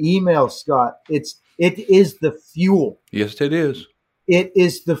the email, Scott. It is the fuel. Yes, it is. It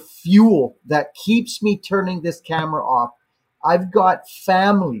is the fuel that keeps me turning this camera off. I've got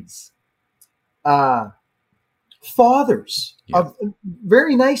families, fathers of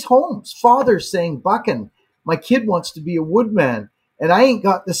very nice homes, fathers saying, Buchan, my kid wants to be a woodman and I ain't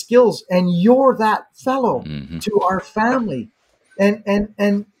got the skills. And you're that fellow to our family. And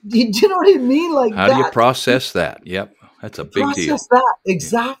do you know what I mean? Like, how do you process that? Yep. That's a big deal. Process that.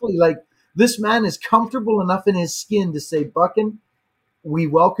 Exactly. Yeah. Like, this man is comfortable enough in his skin to say, Buchan, we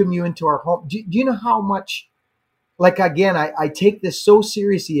welcome you into our home. Do you know how much, like, again, I take this so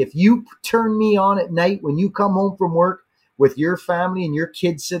seriously. If you turn me on at night when you come home from work with your family and your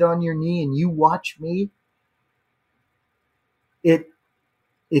kids sit on your knee and you watch me,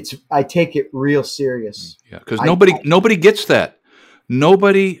 I take it real serious. Yeah, because nobody gets that.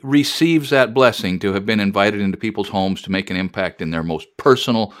 Nobody receives that blessing to have been invited into people's homes to make an impact in their most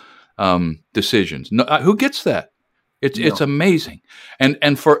personal decisions. No, who gets that? It's amazing.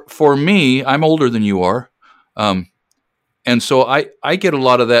 And for me, I'm older than you are, and so I get a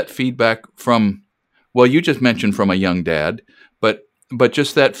lot of that feedback from, well, you just mentioned from a young dad, but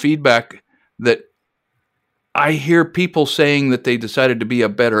just that feedback that I hear people saying that they decided to be a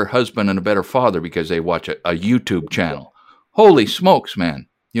better husband and a better father because they watch a YouTube channel. Holy smokes, man.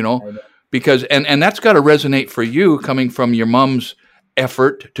 Because, and that's got to resonate for you coming from your mom's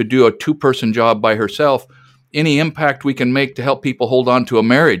effort to do a 2-person job by herself. Any impact we can make to help people hold on to a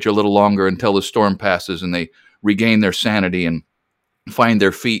marriage a little longer until the storm passes and they regain their sanity and find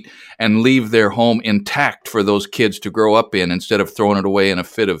their feet and leave their home intact for those kids to grow up in instead of throwing it away in a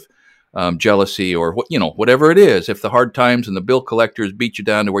fit of jealousy or whatever it is. If the hard times and the bill collectors beat you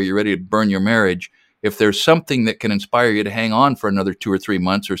down to where you're ready to burn your marriage, if there's something that can inspire you to hang on for another 2 or 3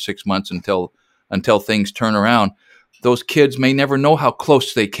 months or 6 months until things turn around, those kids may never know how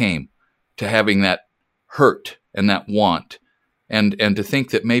close they came to having that hurt and that want, and to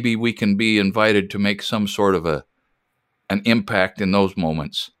think that maybe we can be invited to make some sort of an impact in those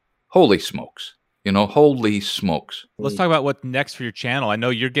moments. Holy smokes. Holy smokes. Let's talk about what's next for your channel. I know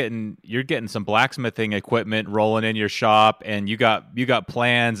you're getting some blacksmithing equipment rolling in your shop, and you got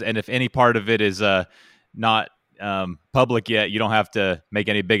plans. And if any part of it is not public yet, you don't have to make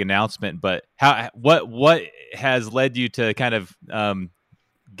any big announcement. But what has led you to kind of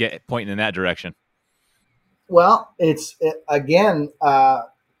get pointing in that direction? Well, again.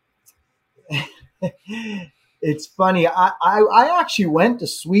 It's funny. I actually went to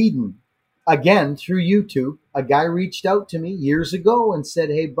Sweden. Again, through YouTube, a guy reached out to me years ago and said,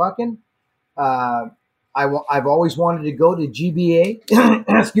 "Hey, Buchan, I've always wanted to go to GBA,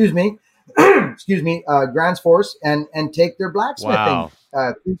 excuse me, Grants Force, and take their blacksmithing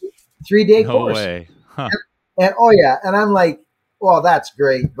 3-day course." No way. Huh. And oh yeah, and I'm like, "Well, that's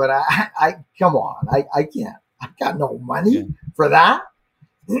great, but I come on, I can't. I got no money for that."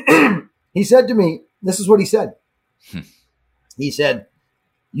 He said to me, This is what he said. He said,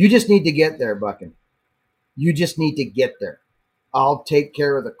 "You just need to get there, Buchan. You just need to get there. I'll take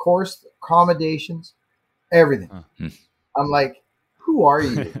care of the course, the accommodations, everything." I'm like, who are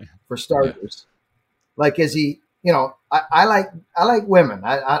you, for starters? Like, is he, I like women.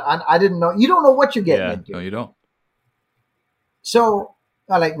 I didn't know. You don't know what you're getting into. No, you don't. So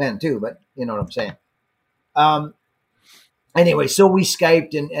I like men too, but you know what I'm saying? Anyway, so we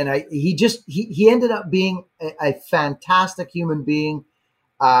Skyped and he ended up being a fantastic human being.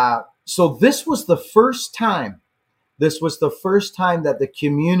 So this was the first time that the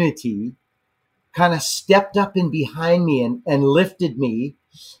community kind of stepped up in behind me and lifted me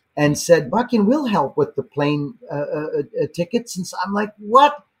and said, "Buchan, we'll help with the plane tickets." And so I'm like,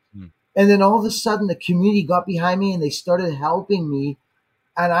 what? And then all of a sudden the community got behind me and they started helping me.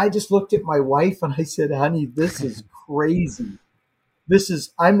 And I just looked at my wife and I said, "Honey, this is crazy.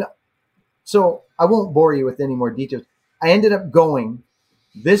 So I won't bore you with any more details. I ended up going.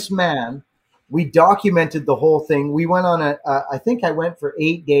 This man, we documented the whole thing. We went on I think I went for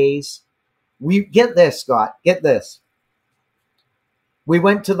 8 days. Get this, Scott, get this. We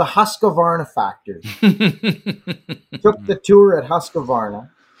went to the Husqvarna factory, took the tour at Husqvarna.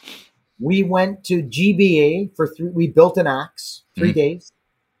 We went to GBA we built an axe, 3 days,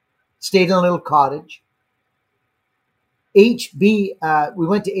 stayed in a little cottage. HB, we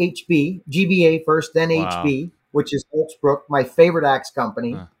went to HB, GBA first, then HB, which is Holtzbrook, my favorite axe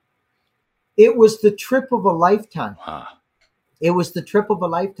company. It was the trip of a lifetime. It was the trip of a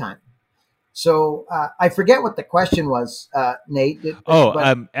lifetime. So I forget what the question was, Nate.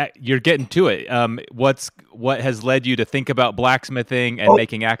 You're getting to it. What has led you to think about blacksmithing and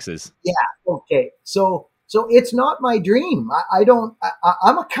making axes? Yeah. Okay. So it's not my dream.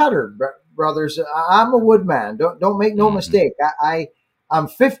 I'm a cutter, brothers. I'm a woodman. Don't make no mistake. I'm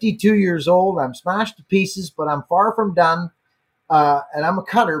 52 years old. I'm smashed to pieces, but I'm far from done. And I'm a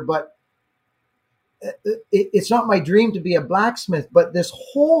cutter, but it's not my dream to be a blacksmith, but this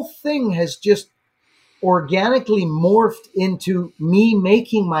whole thing has just organically morphed into me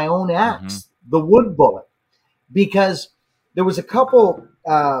making my own axe, the wood bullet, because there was a couple,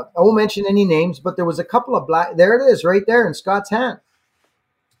 I won't mention any names, but there was a couple of there it is right there in Scott's hand.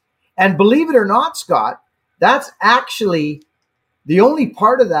 And believe it or not, Scott, that's actually the only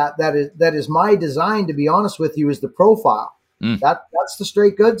part of that is my design, to be honest with you, is the profile. That's the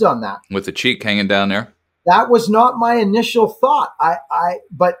straight goods on that. With the cheek hanging down there? That was not my initial thought.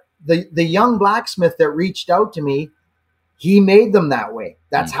 But the young blacksmith that reached out to me, he made them that way.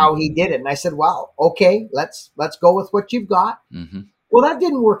 That's how he did it. And I said, "Wow, okay, let's go with what you've got." Well, that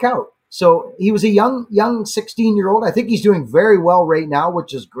didn't work out. So he was a young 16-year-old. I think he's doing very well right now,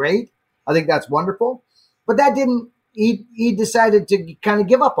 which is great. I think that's wonderful. But that didn't, he decided to kind of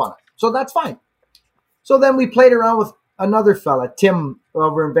give up on it. So that's fine. So then we played around with another fella, Tim,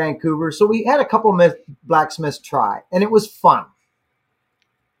 over in Vancouver. So we had a couple of blacksmiths try, and it was fun.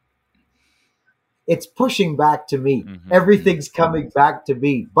 It's pushing back to me. Everything's coming back to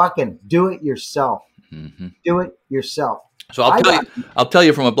me. Buchan, do it yourself. Do it yourself. So I'll tell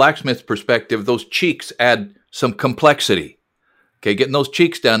you from a blacksmith perspective, those cheeks add some complexity. Okay, getting those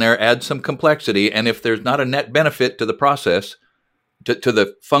cheeks down there adds some complexity. And if there's not a net benefit to the process, to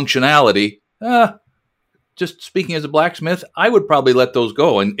the functionality, just speaking as a blacksmith, I would probably let those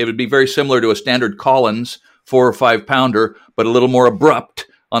go. And it would be very similar to a standard Collins 4 or 5 pounder, but a little more abrupt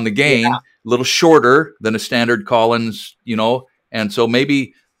on the gain, a little shorter than a standard Collins, And so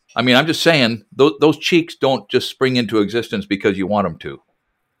maybe, I'm just saying, those cheeks don't just spring into existence because you want them to.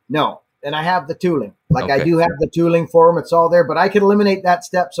 No. And I have the tooling. I do have the tooling for them. It's all there, but I can eliminate that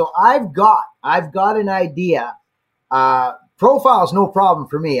step. So I've got an idea. Profile is no problem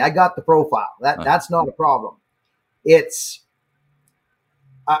for me. I got the profile. That's not a problem.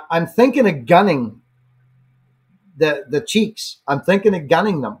 I'm thinking of gunning the cheeks. I'm thinking of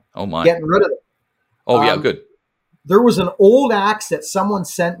gunning them. Oh my! Getting rid of them. Oh yeah, good. There was an old axe that someone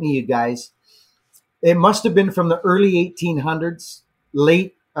sent me, you guys. It must have been from the early 1800s,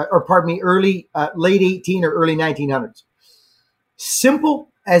 late 18 or early 1900s. Simple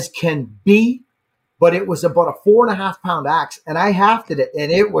as can be, but it was about a 4.5 pound axe, and I hafted it,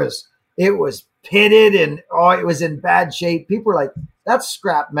 and it was pitted, and it was in bad shape. People were like, "That's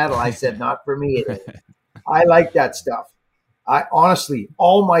scrap metal." I said, "Not for me. I like that stuff. I honestly,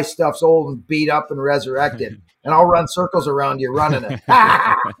 all my stuff's old and beat up and resurrected, and I'll run circles around you running it."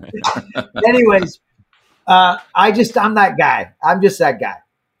 Anyways, I'm that guy. I'm just that guy.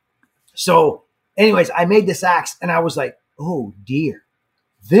 So anyways, I made this axe and I was like, "Oh dear,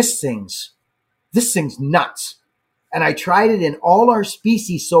 this thing's nuts." And I tried it in all our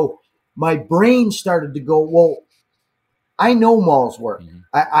species. So my brain started to go, well, I know malls work. Mhm.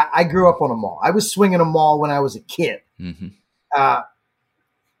 I grew up on a mall. I was swinging a mall when I was a kid. Mm-hmm.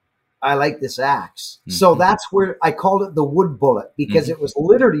 I like this axe. Mm-hmm. So that's where I called it the wood bullet, because Mhm. it was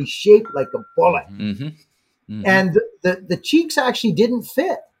literally shaped like a bullet. Mm-hmm. Mm-hmm. And the cheeks actually didn't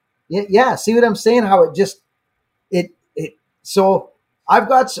fit. Yeah. See what I'm saying? How it just, so I'm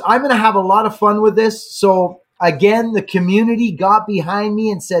going to have a lot of fun with this. So again, the community got behind me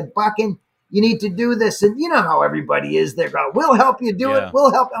and said, Buchan, you need to do this. And you know how everybody is. They're going, we'll help you do it.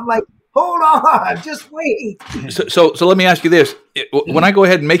 We'll help. I'm like, hold on, just wait. So let me ask you this. When I go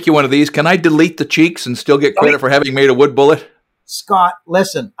ahead and make you one of these, can I delete the cheeks and still get credit for having made a wood bullet? Scott,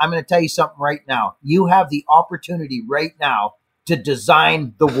 listen, I'm going to tell you something right now. You have the opportunity right now to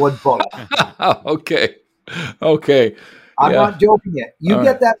design the wood bullet. Okay. I'm not joking yet. You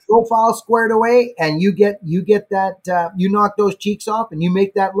get that profile squared away, and you get that, you knock those cheeks off, and you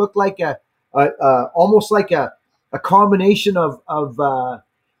make that look like almost like a combination of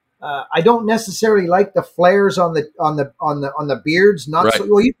I don't necessarily like the flares on the beards. Not right. so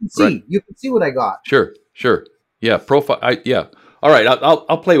well. You can see. Right. You can see what I got. Sure. Yeah. Profile. Yeah. All right.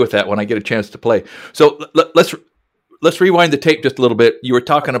 I'll play with that when I get a chance to play. So let's rewind the tape just a little bit. You were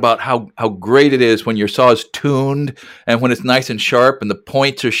talking about how great it is when your saw is tuned and when it's nice and sharp and the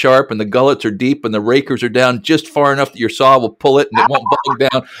points are sharp and the gullets are deep and the rakers are down just far enough that your saw will pull it and it won't bog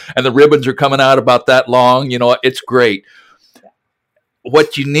down and the ribbons are coming out about that long. You know, it's great.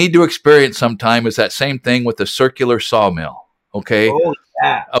 What you need to experience sometime is that same thing with the circular sawmill. Okay. Oh,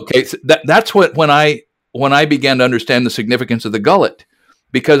 yeah. Okay. So that's what, when I began to understand the significance of the gullet,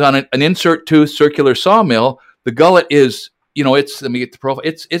 because on an insert tooth circular sawmill, the gullet is, let me get the profile.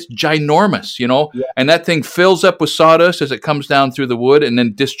 It's ginormous, and that thing fills up with sawdust as it comes down through the wood and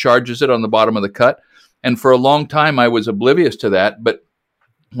then discharges it on the bottom of the cut. And for a long time, I was oblivious to that. But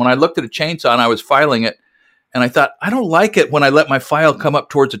when I looked at a chainsaw and I was filing it, and I thought, I don't like it when I let my file come up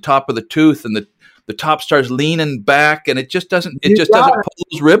towards the top of the tooth and the top starts leaning back and it just doesn't pull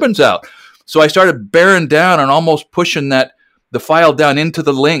those ribbons out. So I started bearing down and almost pushing the file down into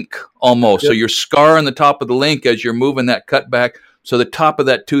the link almost. Yep. So you're scarring the top of the link as you're moving that cut back. So the top of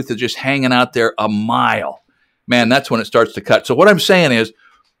that tooth is just hanging out there a mile. Man, that's when it starts to cut. So what I'm saying is,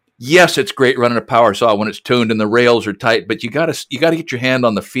 yes, it's great running a power saw when it's tuned and the rails are tight, but you gotta get your hand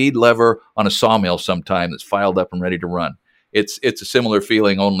on the feed lever on a sawmill sometime that's filed up and ready to run. It's a similar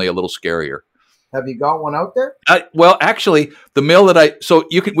feeling, only a little scarier. Have you got one out there? Well, actually, the mill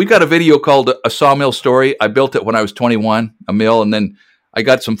we've got a video called A Sawmill Story. I built it when I was 21, a mill, and then I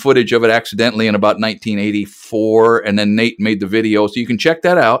got some footage of it accidentally in about 1984, and then Nate made the video, so you can check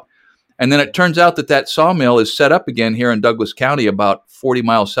that out. And then it turns out that sawmill is set up again here in Douglas County, about 40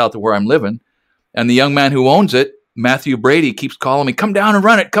 miles south of where I'm living. And the young man who owns it, Matthew Brady, keeps calling me, come down and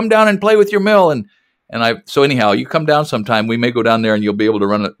run it, come down and play with your mill. So anyhow, you come down sometime, we may go down there and you'll be able to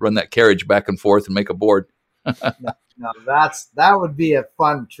run that carriage back and forth and make a board. No, that would be a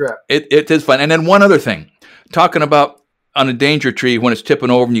fun trip. It is fun. And then one other thing, talking about on a danger tree when it's tipping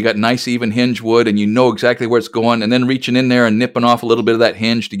over and you got nice even hinge wood and you know exactly where it's going, and then reaching in there and nipping off a little bit of that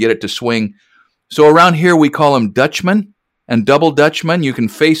hinge to get it to swing. So around here we call them Dutchman and double Dutchman. You can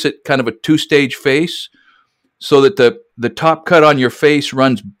face it kind of a two-stage face so that the top cut on your face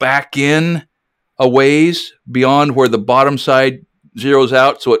runs back in a ways beyond where the bottom side zeroes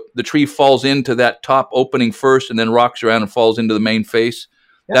out. So the tree falls into that top opening first and then rocks around and falls into the main face.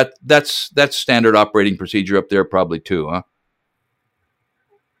 Yep. That's standard operating procedure up there probably too, huh?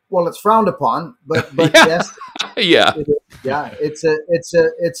 Well, it's frowned upon, but yeah. yes. Yeah.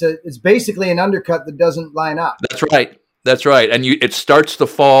 It's basically an undercut that doesn't line up. That's right. And it starts to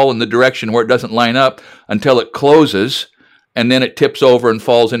fall in the direction where it doesn't line up until it closes, and then it tips over and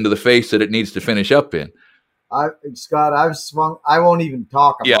falls into the face that it needs to finish up in. Scott, I've swung. I won't even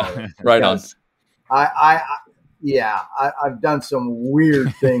talk about it. Right on. I've done some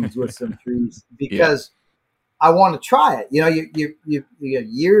weird things with some trees because I want to try it. You have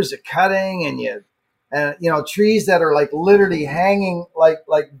years of cutting and trees that are like literally hanging like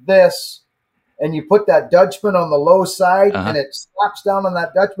this, and you put that Dutchman on the low side and it slaps down on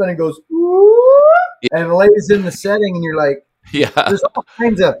that Dutchman and goes and lays in the setting, and you're like, there's all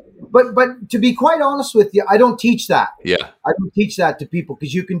kinds of. But to be quite honest with you, I don't teach that. Yeah, I don't teach that to people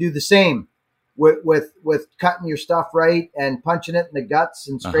because you can do the same. With cutting your stuff right and punching it in the guts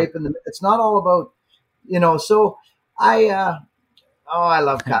and scraping them. It's not all about, so I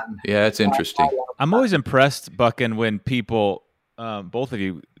love cutting. Yeah, it's interesting. I'm always impressed, Buchan, when people, both of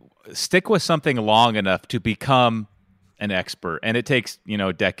you, stick with something long enough to become an expert. And it takes,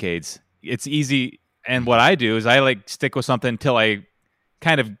 decades. It's easy. And what I do is I stick with something until I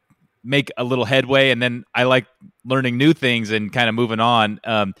kind of make a little headway, and then I like learning new things and kind of moving on.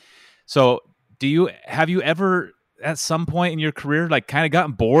 So have you ever at some point in your career, like kind of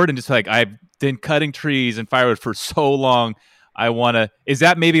gotten bored and just like, I've been cutting trees and firewood for so long, is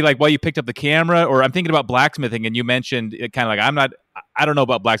that maybe like why you picked up the camera? Or I'm thinking about blacksmithing, and you mentioned it kind of like, I don't know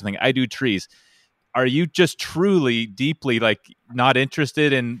about blacksmithing. I do trees. Are you just truly deeply like not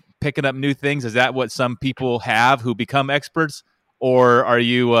interested in picking up new things? Is that what some people have who become experts? Or are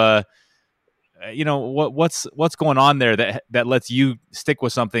you, what's going on there that lets you stick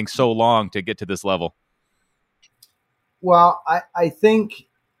with something so long to get to this level? Well, I think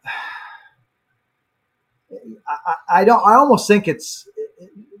I almost think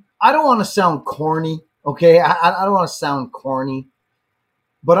I don't want to sound corny. Okay. I don't want to sound corny,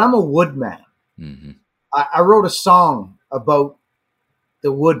 but I'm a woodman. Mm-hmm. I wrote a song about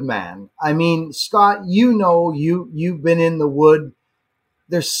the woodman. I mean, Scott, you've been in the wood.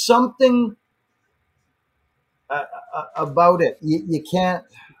 There's something about it. You can't.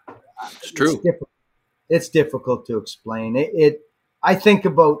 It's true. It's difficult to explain. I think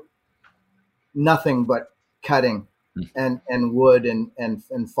about nothing but cutting and wood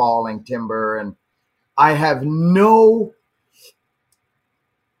and falling timber, and I have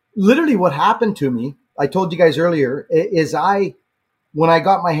literally what happened to me. I told you guys earlier is when I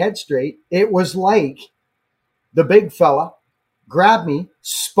got my head straight, it was like the big fella grabbed me,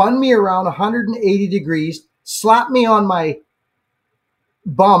 spun me around 180 degrees, slapped me on my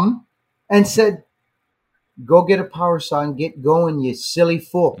bum, and said, "Go get a power saw and get going, you silly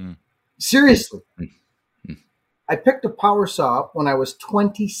fool." Seriously. I picked a power saw up when I was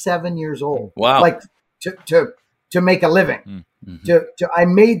 27 years old. Wow. Like to make a living. I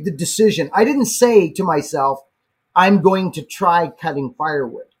made the decision. I didn't say to myself, I'm going to try cutting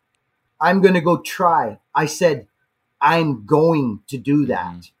firewood. I'm going to go try. I said, I'm going to do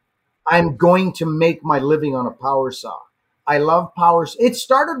that. I'm going to make my living on a power saw. I love power. It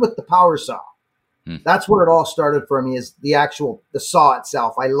started with the power saw. That's where it all started for me, is the saw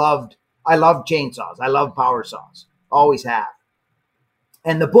itself. I loved chainsaws. I love power saws. Always have.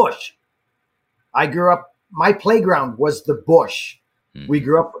 And the bush. I grew up, my playground was the bush. We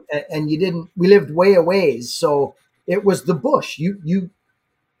grew up and we lived way a ways. So it was the bush. You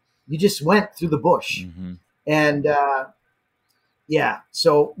just went through the bush. And,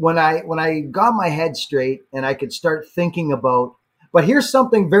 so when I got my head straight and I could start thinking about, but here's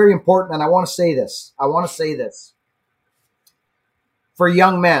something very important. And I want to say this. For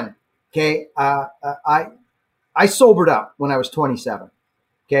young men. Okay. I sobered up when I was 27.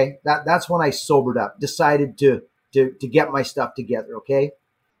 Okay. That's when I sobered up, decided to get my stuff together. Okay.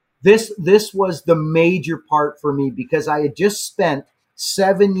 This was the major part for me, because I had just spent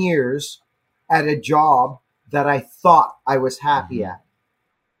 7 years at a job that I thought I was happy at,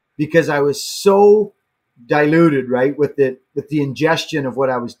 because I was so diluted, right, with the ingestion of what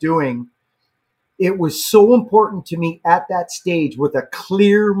I was doing. It was so important to me at that stage, with a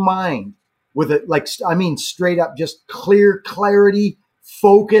clear mind, straight up, just clarity,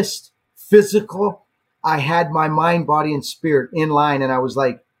 focused, physical. I had my mind, body, and spirit in line. And I was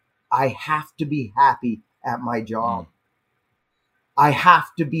like, I have to be happy at my job. I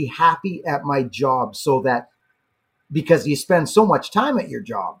have to be happy at my job, so that, because you spend so much time at your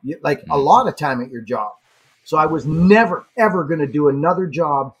job, a lot of time at your job. So I was never, ever going to do another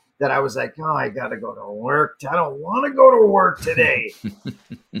job that I was like, oh, I got to go to work. I don't want to go to work today.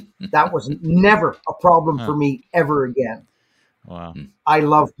 That was never a problem for me ever again. Wow. I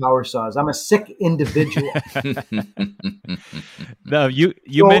love power saws. I'm a sick individual. No, you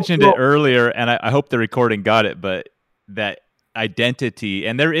mentioned it earlier, and I hope the recording got it, but that identity,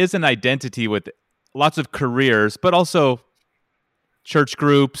 and there is an identity with lots of careers, but also church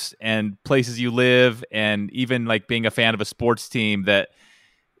groups and places you live, and even like being a fan of a sports team, that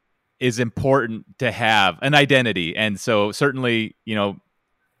is important to have an identity. And so certainly,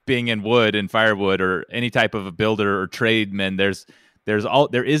 being in wood and firewood, or any type of a builder or tradesman, there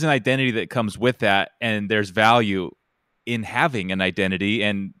is an identity that comes with that, and there's value in having an identity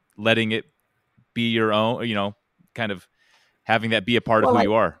and letting it be your own, kind of having that be a part of who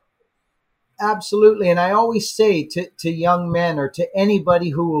you are. Absolutely. And I always say to young men, or to anybody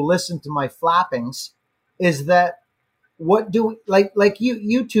who will listen to my flappings, is that what do like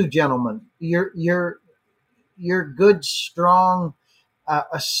you two gentlemen, you're good, strong,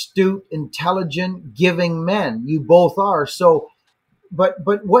 astute, intelligent, giving men. You both are. So, but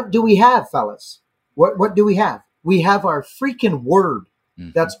what do we have, fellas? What do we have? We have our freaking word.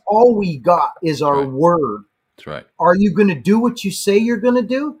 That's all we got, is our word. That's right. Are you going to do what you say you're going to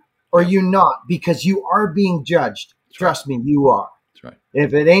do, or are you not? Because you are being judged. Trust me, you are. That's right.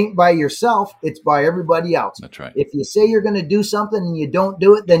 If it ain't by yourself, it's by everybody else. That's right. If you say you're going to do something and you don't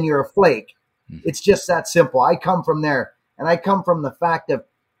do it, then you're a flake. It's just that simple. I come from there. And I come from the fact of,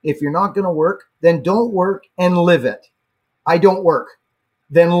 if you're not going to work, then don't work and live it. I don't work,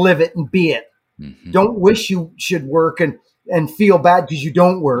 then live it and be it. Don't wish you should work and feel bad because you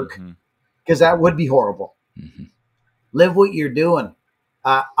don't work, because that would be horrible. Live what you're doing.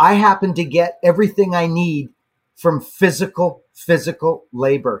 I happen to get everything I need from physical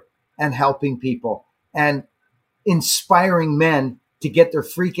labor and helping people and inspiring men to get their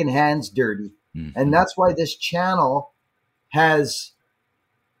freaking hands dirty. And that's why this channel has,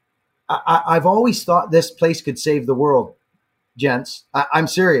 I've always thought this place could save the world, gents. I'm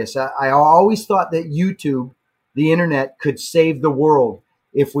serious. I always thought that YouTube, the internet, could save the world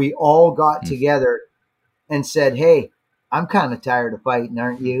if we all got together and said, hey, I'm kind of tired of fighting,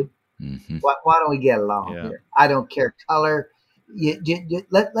 aren't you? Why don't we get along here? I don't care color.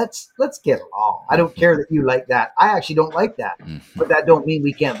 Let's get along. I don't care that you like that. I actually don't like that, but that don't mean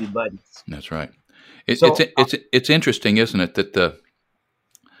we can't be buddies. That's right. It's interesting, isn't it, that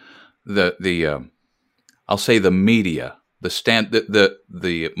the I'll say the media,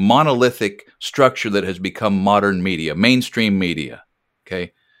 the monolithic structure that has become modern media, mainstream media,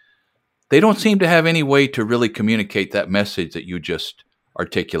 okay, they don't seem to have any way to really communicate that message that you just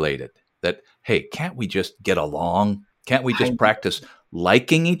articulated. That, hey, can't we just get along? Can't we just practice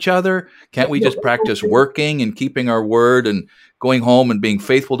liking each other? Can't we just practice working and keeping our word and going home and being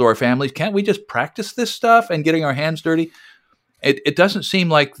faithful to our families? Can't we just practice this stuff and getting our hands dirty? It doesn't seem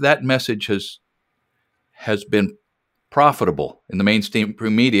like that message has been profitable in the mainstream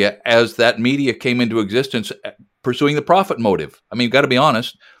media as that media came into existence pursuing the profit motive. I mean, you've got to be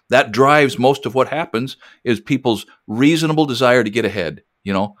honest. That drives most of what happens is people's reasonable desire to get ahead,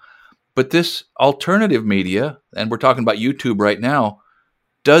 you know. But this alternative media, and we're talking about YouTube right now,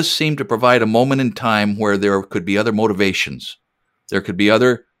 does seem to provide a moment in time where there could be other motivations. There could be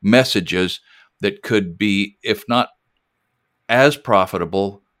other messages that could be, if not as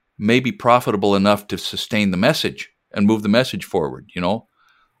profitable, maybe profitable enough to sustain the message and move the message forward, you know.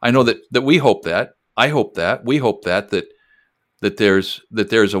 I know that we hope that. I hope that. We hope that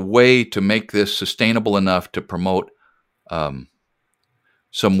there's a way to make this sustainable enough to promote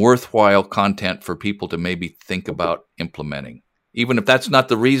some worthwhile content for people to maybe think about implementing. Even if that's not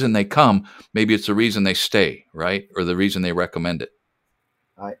the reason they come, maybe it's the reason they stay, right? Or the reason they recommend it.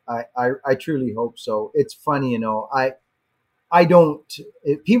 I truly hope so. It's funny, you know, I don't,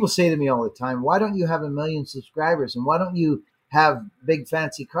 people say to me all the time, why don't you have 1 million subscribers? And why don't you have big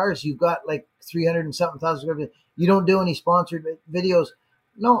fancy cars? You've got like 300 and something thousand subscribers. You don't do any sponsored videos.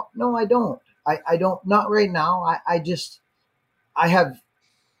 No, I don't. I don't, not right now. I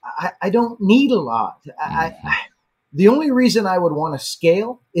don't need a lot. The only reason I would want to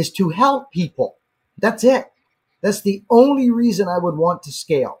scale is to help people. That's it. That's the only reason I would want to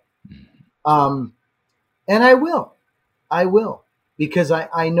scale. And I will, because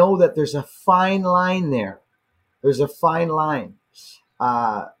I know that there's a fine line there. There's a fine line.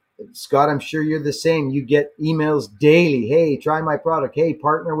 Scott, I'm sure you're the same. You get emails daily. Hey, try my product. Hey,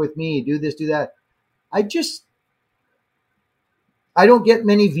 partner with me. Do this, do that. I don't get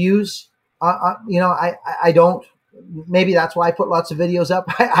many views. You know, I don't. Maybe that's why I put lots of videos up.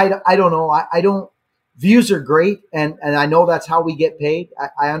 I don't know. I don't. Views are great, and I know that's how we get paid.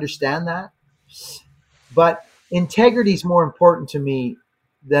 I understand that. But integrity is more important to me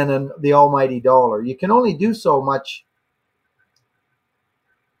than the almighty dollar. You can only do so much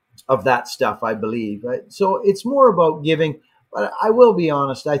of that stuff, I believe. Right? So it's more about giving. But I will be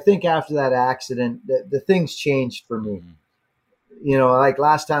honest. I think after that accident, the things changed for me. You know, like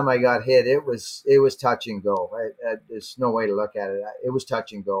last time I got hit, it was touch and go. There's no way to look at it. It was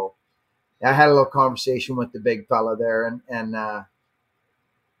touch and go. I had a little conversation with the big fella there, and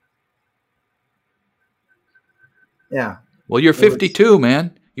yeah. Well, you're 52,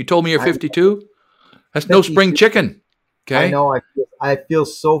 man. You told me you're 52. That's 52. No spring chicken. Okay. I know. I feel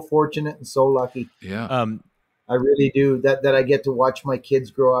so fortunate and so lucky. Yeah. I really do. That I get to watch my kids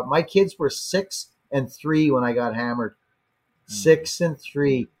grow up. My kids were 6 and 3 when I got hammered. 6 and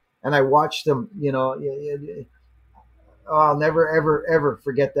 3, and I watched them. You know, I'll never ever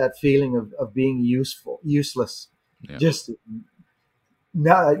forget that feeling of being useless. Yeah. Just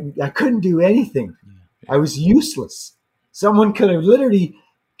no, I couldn't do anything. Yeah. I was useless. Someone could have literally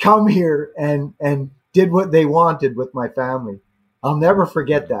come here and did what they wanted with my family. I'll never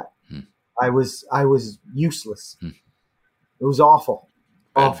forget that. I was useless. It was awful.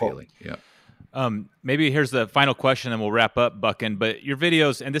 Bad awful feeling. Yeah. Maybe here's the final question, and we'll wrap up, Buchan. But your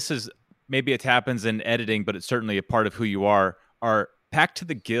videos, and this is maybe it happens in editing, but it's certainly a part of who you are are packed to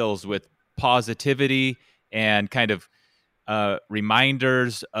the gills with positivity and kind of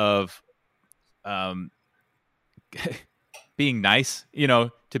reminders of being nice,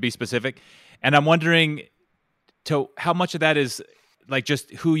 to be specific. And I'm wondering how much of that is like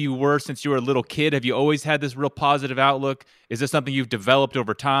just who you were since you were a little kid. Have you always had this real positive outlook? Is this something you've developed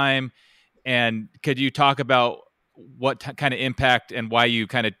over time? And could you talk about what kind of impact and why you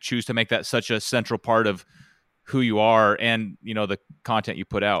kind of choose to make that such a central part of who you are and, the content you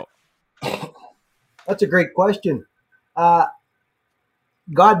put out? That's a great question.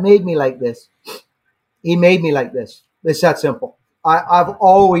 God made me like this. He made me like this. It's that simple. I've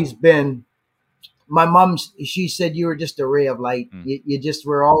always been, my mom, she said, you were just a ray of light. You just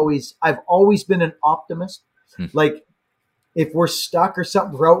were always, I've always been an optimist. Like if we're stuck or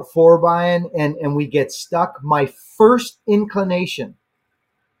something, Route 4 buying and we get stuck, my first inclination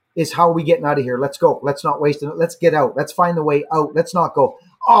is how are we getting out of here? Let's go. Let's not waste it. Let's get out. Let's find the way out. Let's not go,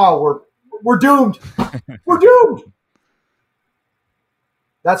 oh, we're doomed. We're doomed.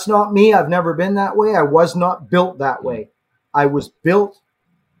 That's not me. I've never been that way. I was not built that way. I was built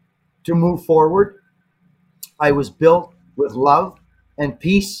to move forward. I was built with love and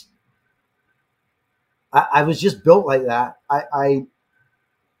peace. I was just built like that. I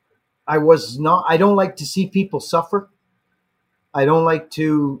was not, I don't like to see people suffer. I don't like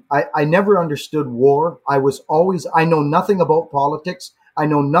to, I never understood war. I know nothing about politics. I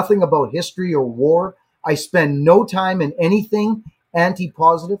know nothing about history or war. I spend no time in anything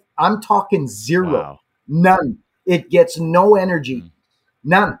anti-positive. I'm talking zero. Wow. None. It gets no energy.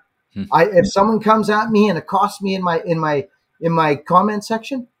 None. If someone comes at me and accosts me in my comment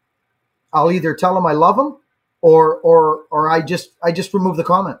section, I'll either tell them I love them or I just remove the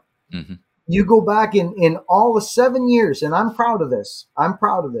comment. Mm-hmm. You go back in all the 7 years, and I'm proud of this.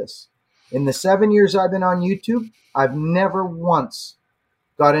 In the 7 years I've been on YouTube, I've never once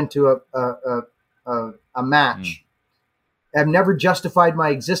got into a match. I've never justified my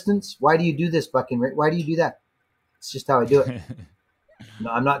existence. Why do you do this, Buck and Rick? Why do you do that? It's just how I do it.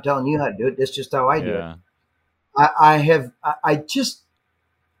 No, I'm not telling you how to do it. It's just how I do it.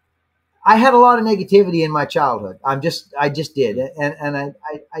 I had a lot of negativity in my childhood. I just did. And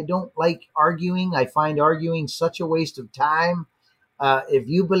I don't like arguing. I find arguing such a waste of time. If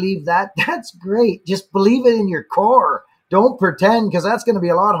you believe that, that's great. Just believe it in your core. Don't pretend, because that's going to be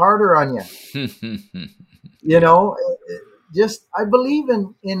a lot harder on you. I believe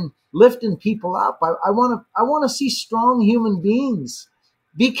in lifting people up. I want to see strong human beings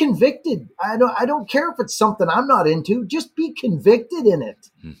be convicted. I don't care if it's something I'm not into. Just be convicted in it.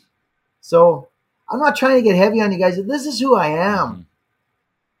 So I'm not trying to get heavy on you guys. This is who I am.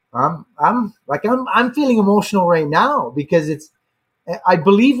 I'm feeling emotional right now because I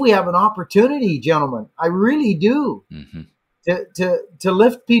believe we have an opportunity, gentlemen. I really do, to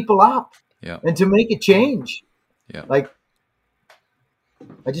lift people up and to make a change. Yeah. I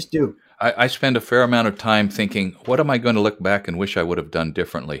just do. I spend a fair amount of time thinking, what am I going to look back and wish I would have done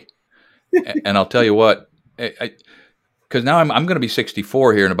differently? And I'll tell you what, because now I'm going to be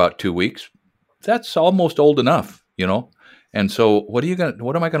 64 here in about 2 weeks. That's almost old enough, And so what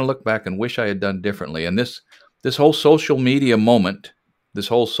am I going to look back and wish I had done differently? And this whole social media moment, this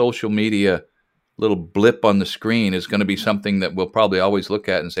whole social media little blip on the screen is going to be something that we'll probably always look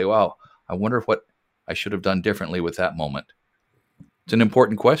at and say, wow, I wonder what I should have done differently with that moment. It's an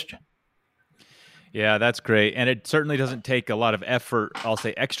important question. Yeah, that's great. And it certainly doesn't take a lot of effort, I'll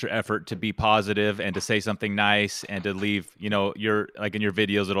say extra effort, to be positive and to say something nice and to leave, your, like in your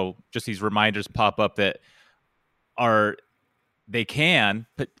videos, it'll just these reminders pop up that they can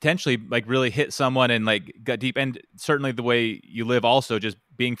potentially like really hit someone and like gut deep. And certainly the way you live also, just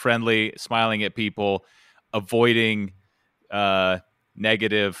being friendly, smiling at people, avoiding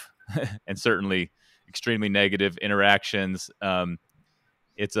negative and certainly extremely negative interactions.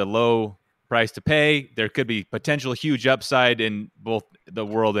 It's a low price to pay. There could be potential huge upside in both the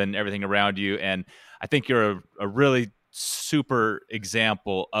world and everything around you. And I think you're a really super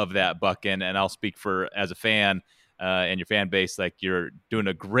example of that, Buckin. And I'll speak as a fan and your fan base, like you're doing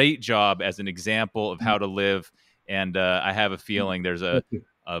a great job as an example of how to live. And I have a feeling there's a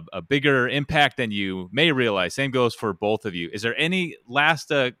bigger impact than you may realize. Same goes for both of you. Is there any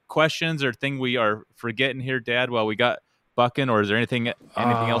last questions or thing we are forgetting here, Dad, while we got Buckin, or is there anything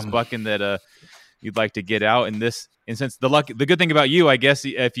else, Buckin, that you'd like to get out in this instance? The good thing about you, I guess,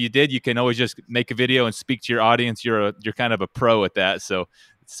 if you did, you can always just make a video and speak to your audience. You're kind of a pro at that, so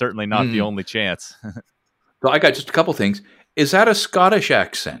it's certainly not the only chance. So I got just a couple things. Is that a Scottish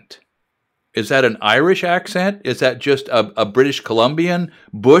accent? Is that an Irish accent? Is that just a British Columbian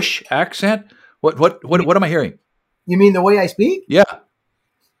Bush accent? What am I hearing? You mean the way I speak? Yeah.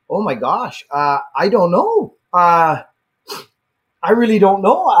 Oh my gosh. I don't know. I really don't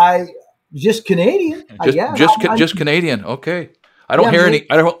know. I just Canadian. Just Canadian. Okay. I don't Yeah, hear maybe-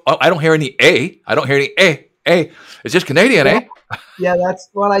 any. I don't hear any A. I don't hear any A. A. It's just Canadian, eh? Yeah, that's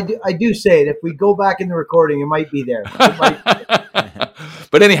what I do. I do say it. If we go back in the recording, it might be there. It might,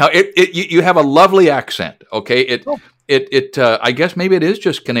 But anyhow, you have a lovely accent. Okay. I guess maybe it is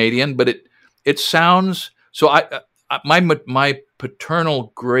just Canadian, but it sounds so. My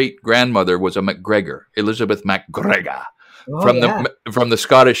paternal great grandmother was a MacGregor, Elizabeth MacGregor. From the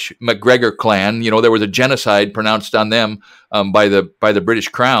Scottish MacGregor clan. You know, there was a genocide pronounced on them by the British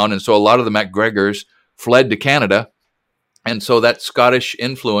Crown, and so a lot of the MacGregors fled to Canada, and so that Scottish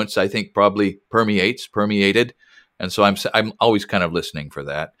influence, I think, probably permeated, and so I'm always kind of listening for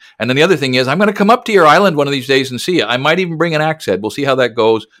that. And then the other thing is, I'm going to come up to your island one of these days and see you. I might even bring an axe head. We'll see how that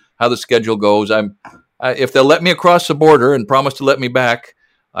goes, how the schedule goes. If they'll let me across the border and promise to let me back,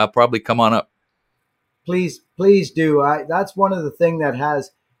 I'll probably come on up. Please do. That's one of the things that has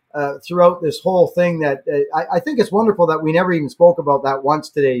throughout this whole thing that I think it's wonderful that we never even spoke about that once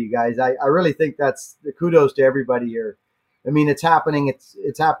today, you guys. I really think that's the kudos to everybody here. I mean, it's happening.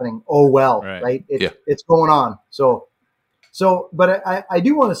 It's happening. Oh, well, right? It's going on. So, but I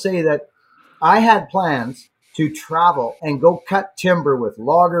do want to say that I had plans to travel and go cut timber with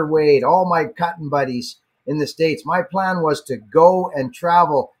Logger Wade, all my cutting buddies in the States. My plan was to go and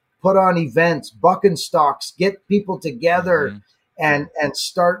travel, put on events, buck and stocks, get people together, and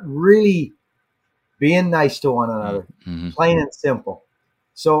start really being nice to one another, plain and simple.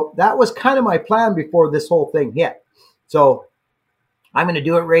 So that was kind of my plan before this whole thing hit. So I'm going to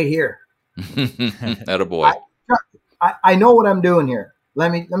do it right here. Attaboy. I know what I'm doing here.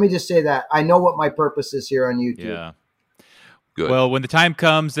 Let me just say that I know what my purpose is here on YouTube. Yeah. Good. Well, when the time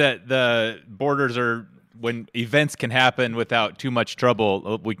comes that the borders are, when events can happen without too much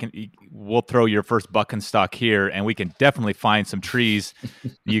trouble, we'll throw your first buck and stock here, and we can definitely find some trees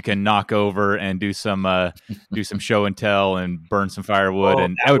you can knock over and do some show and tell and burn some firewood,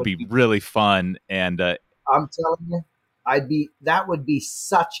 and that would be really fun. And I'm telling you, that would be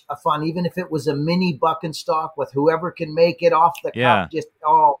such a fun, even if it was a mini buck and stock with whoever can make it off the cup. Just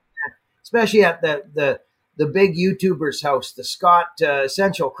man. Especially at the big YouTuber's house, the Scott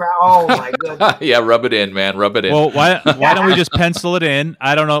Essential Crowd. Oh my goodness! Yeah, rub it in, man. Rub it in. Well, why don't we just pencil it in?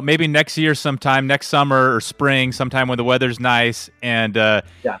 I don't know, maybe next year sometime, next summer or spring, sometime when the weather's nice. And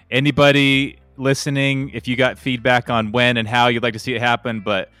anybody listening, if you got feedback on when and how you'd like to see it happen,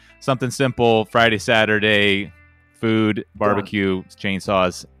 but something simple, Friday, Saturday, food, barbecue,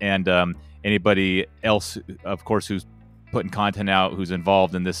 chainsaws, and anybody else, of course, who's putting content out, who's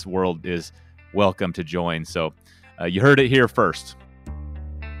involved in this world is welcome to join. So you heard it here first.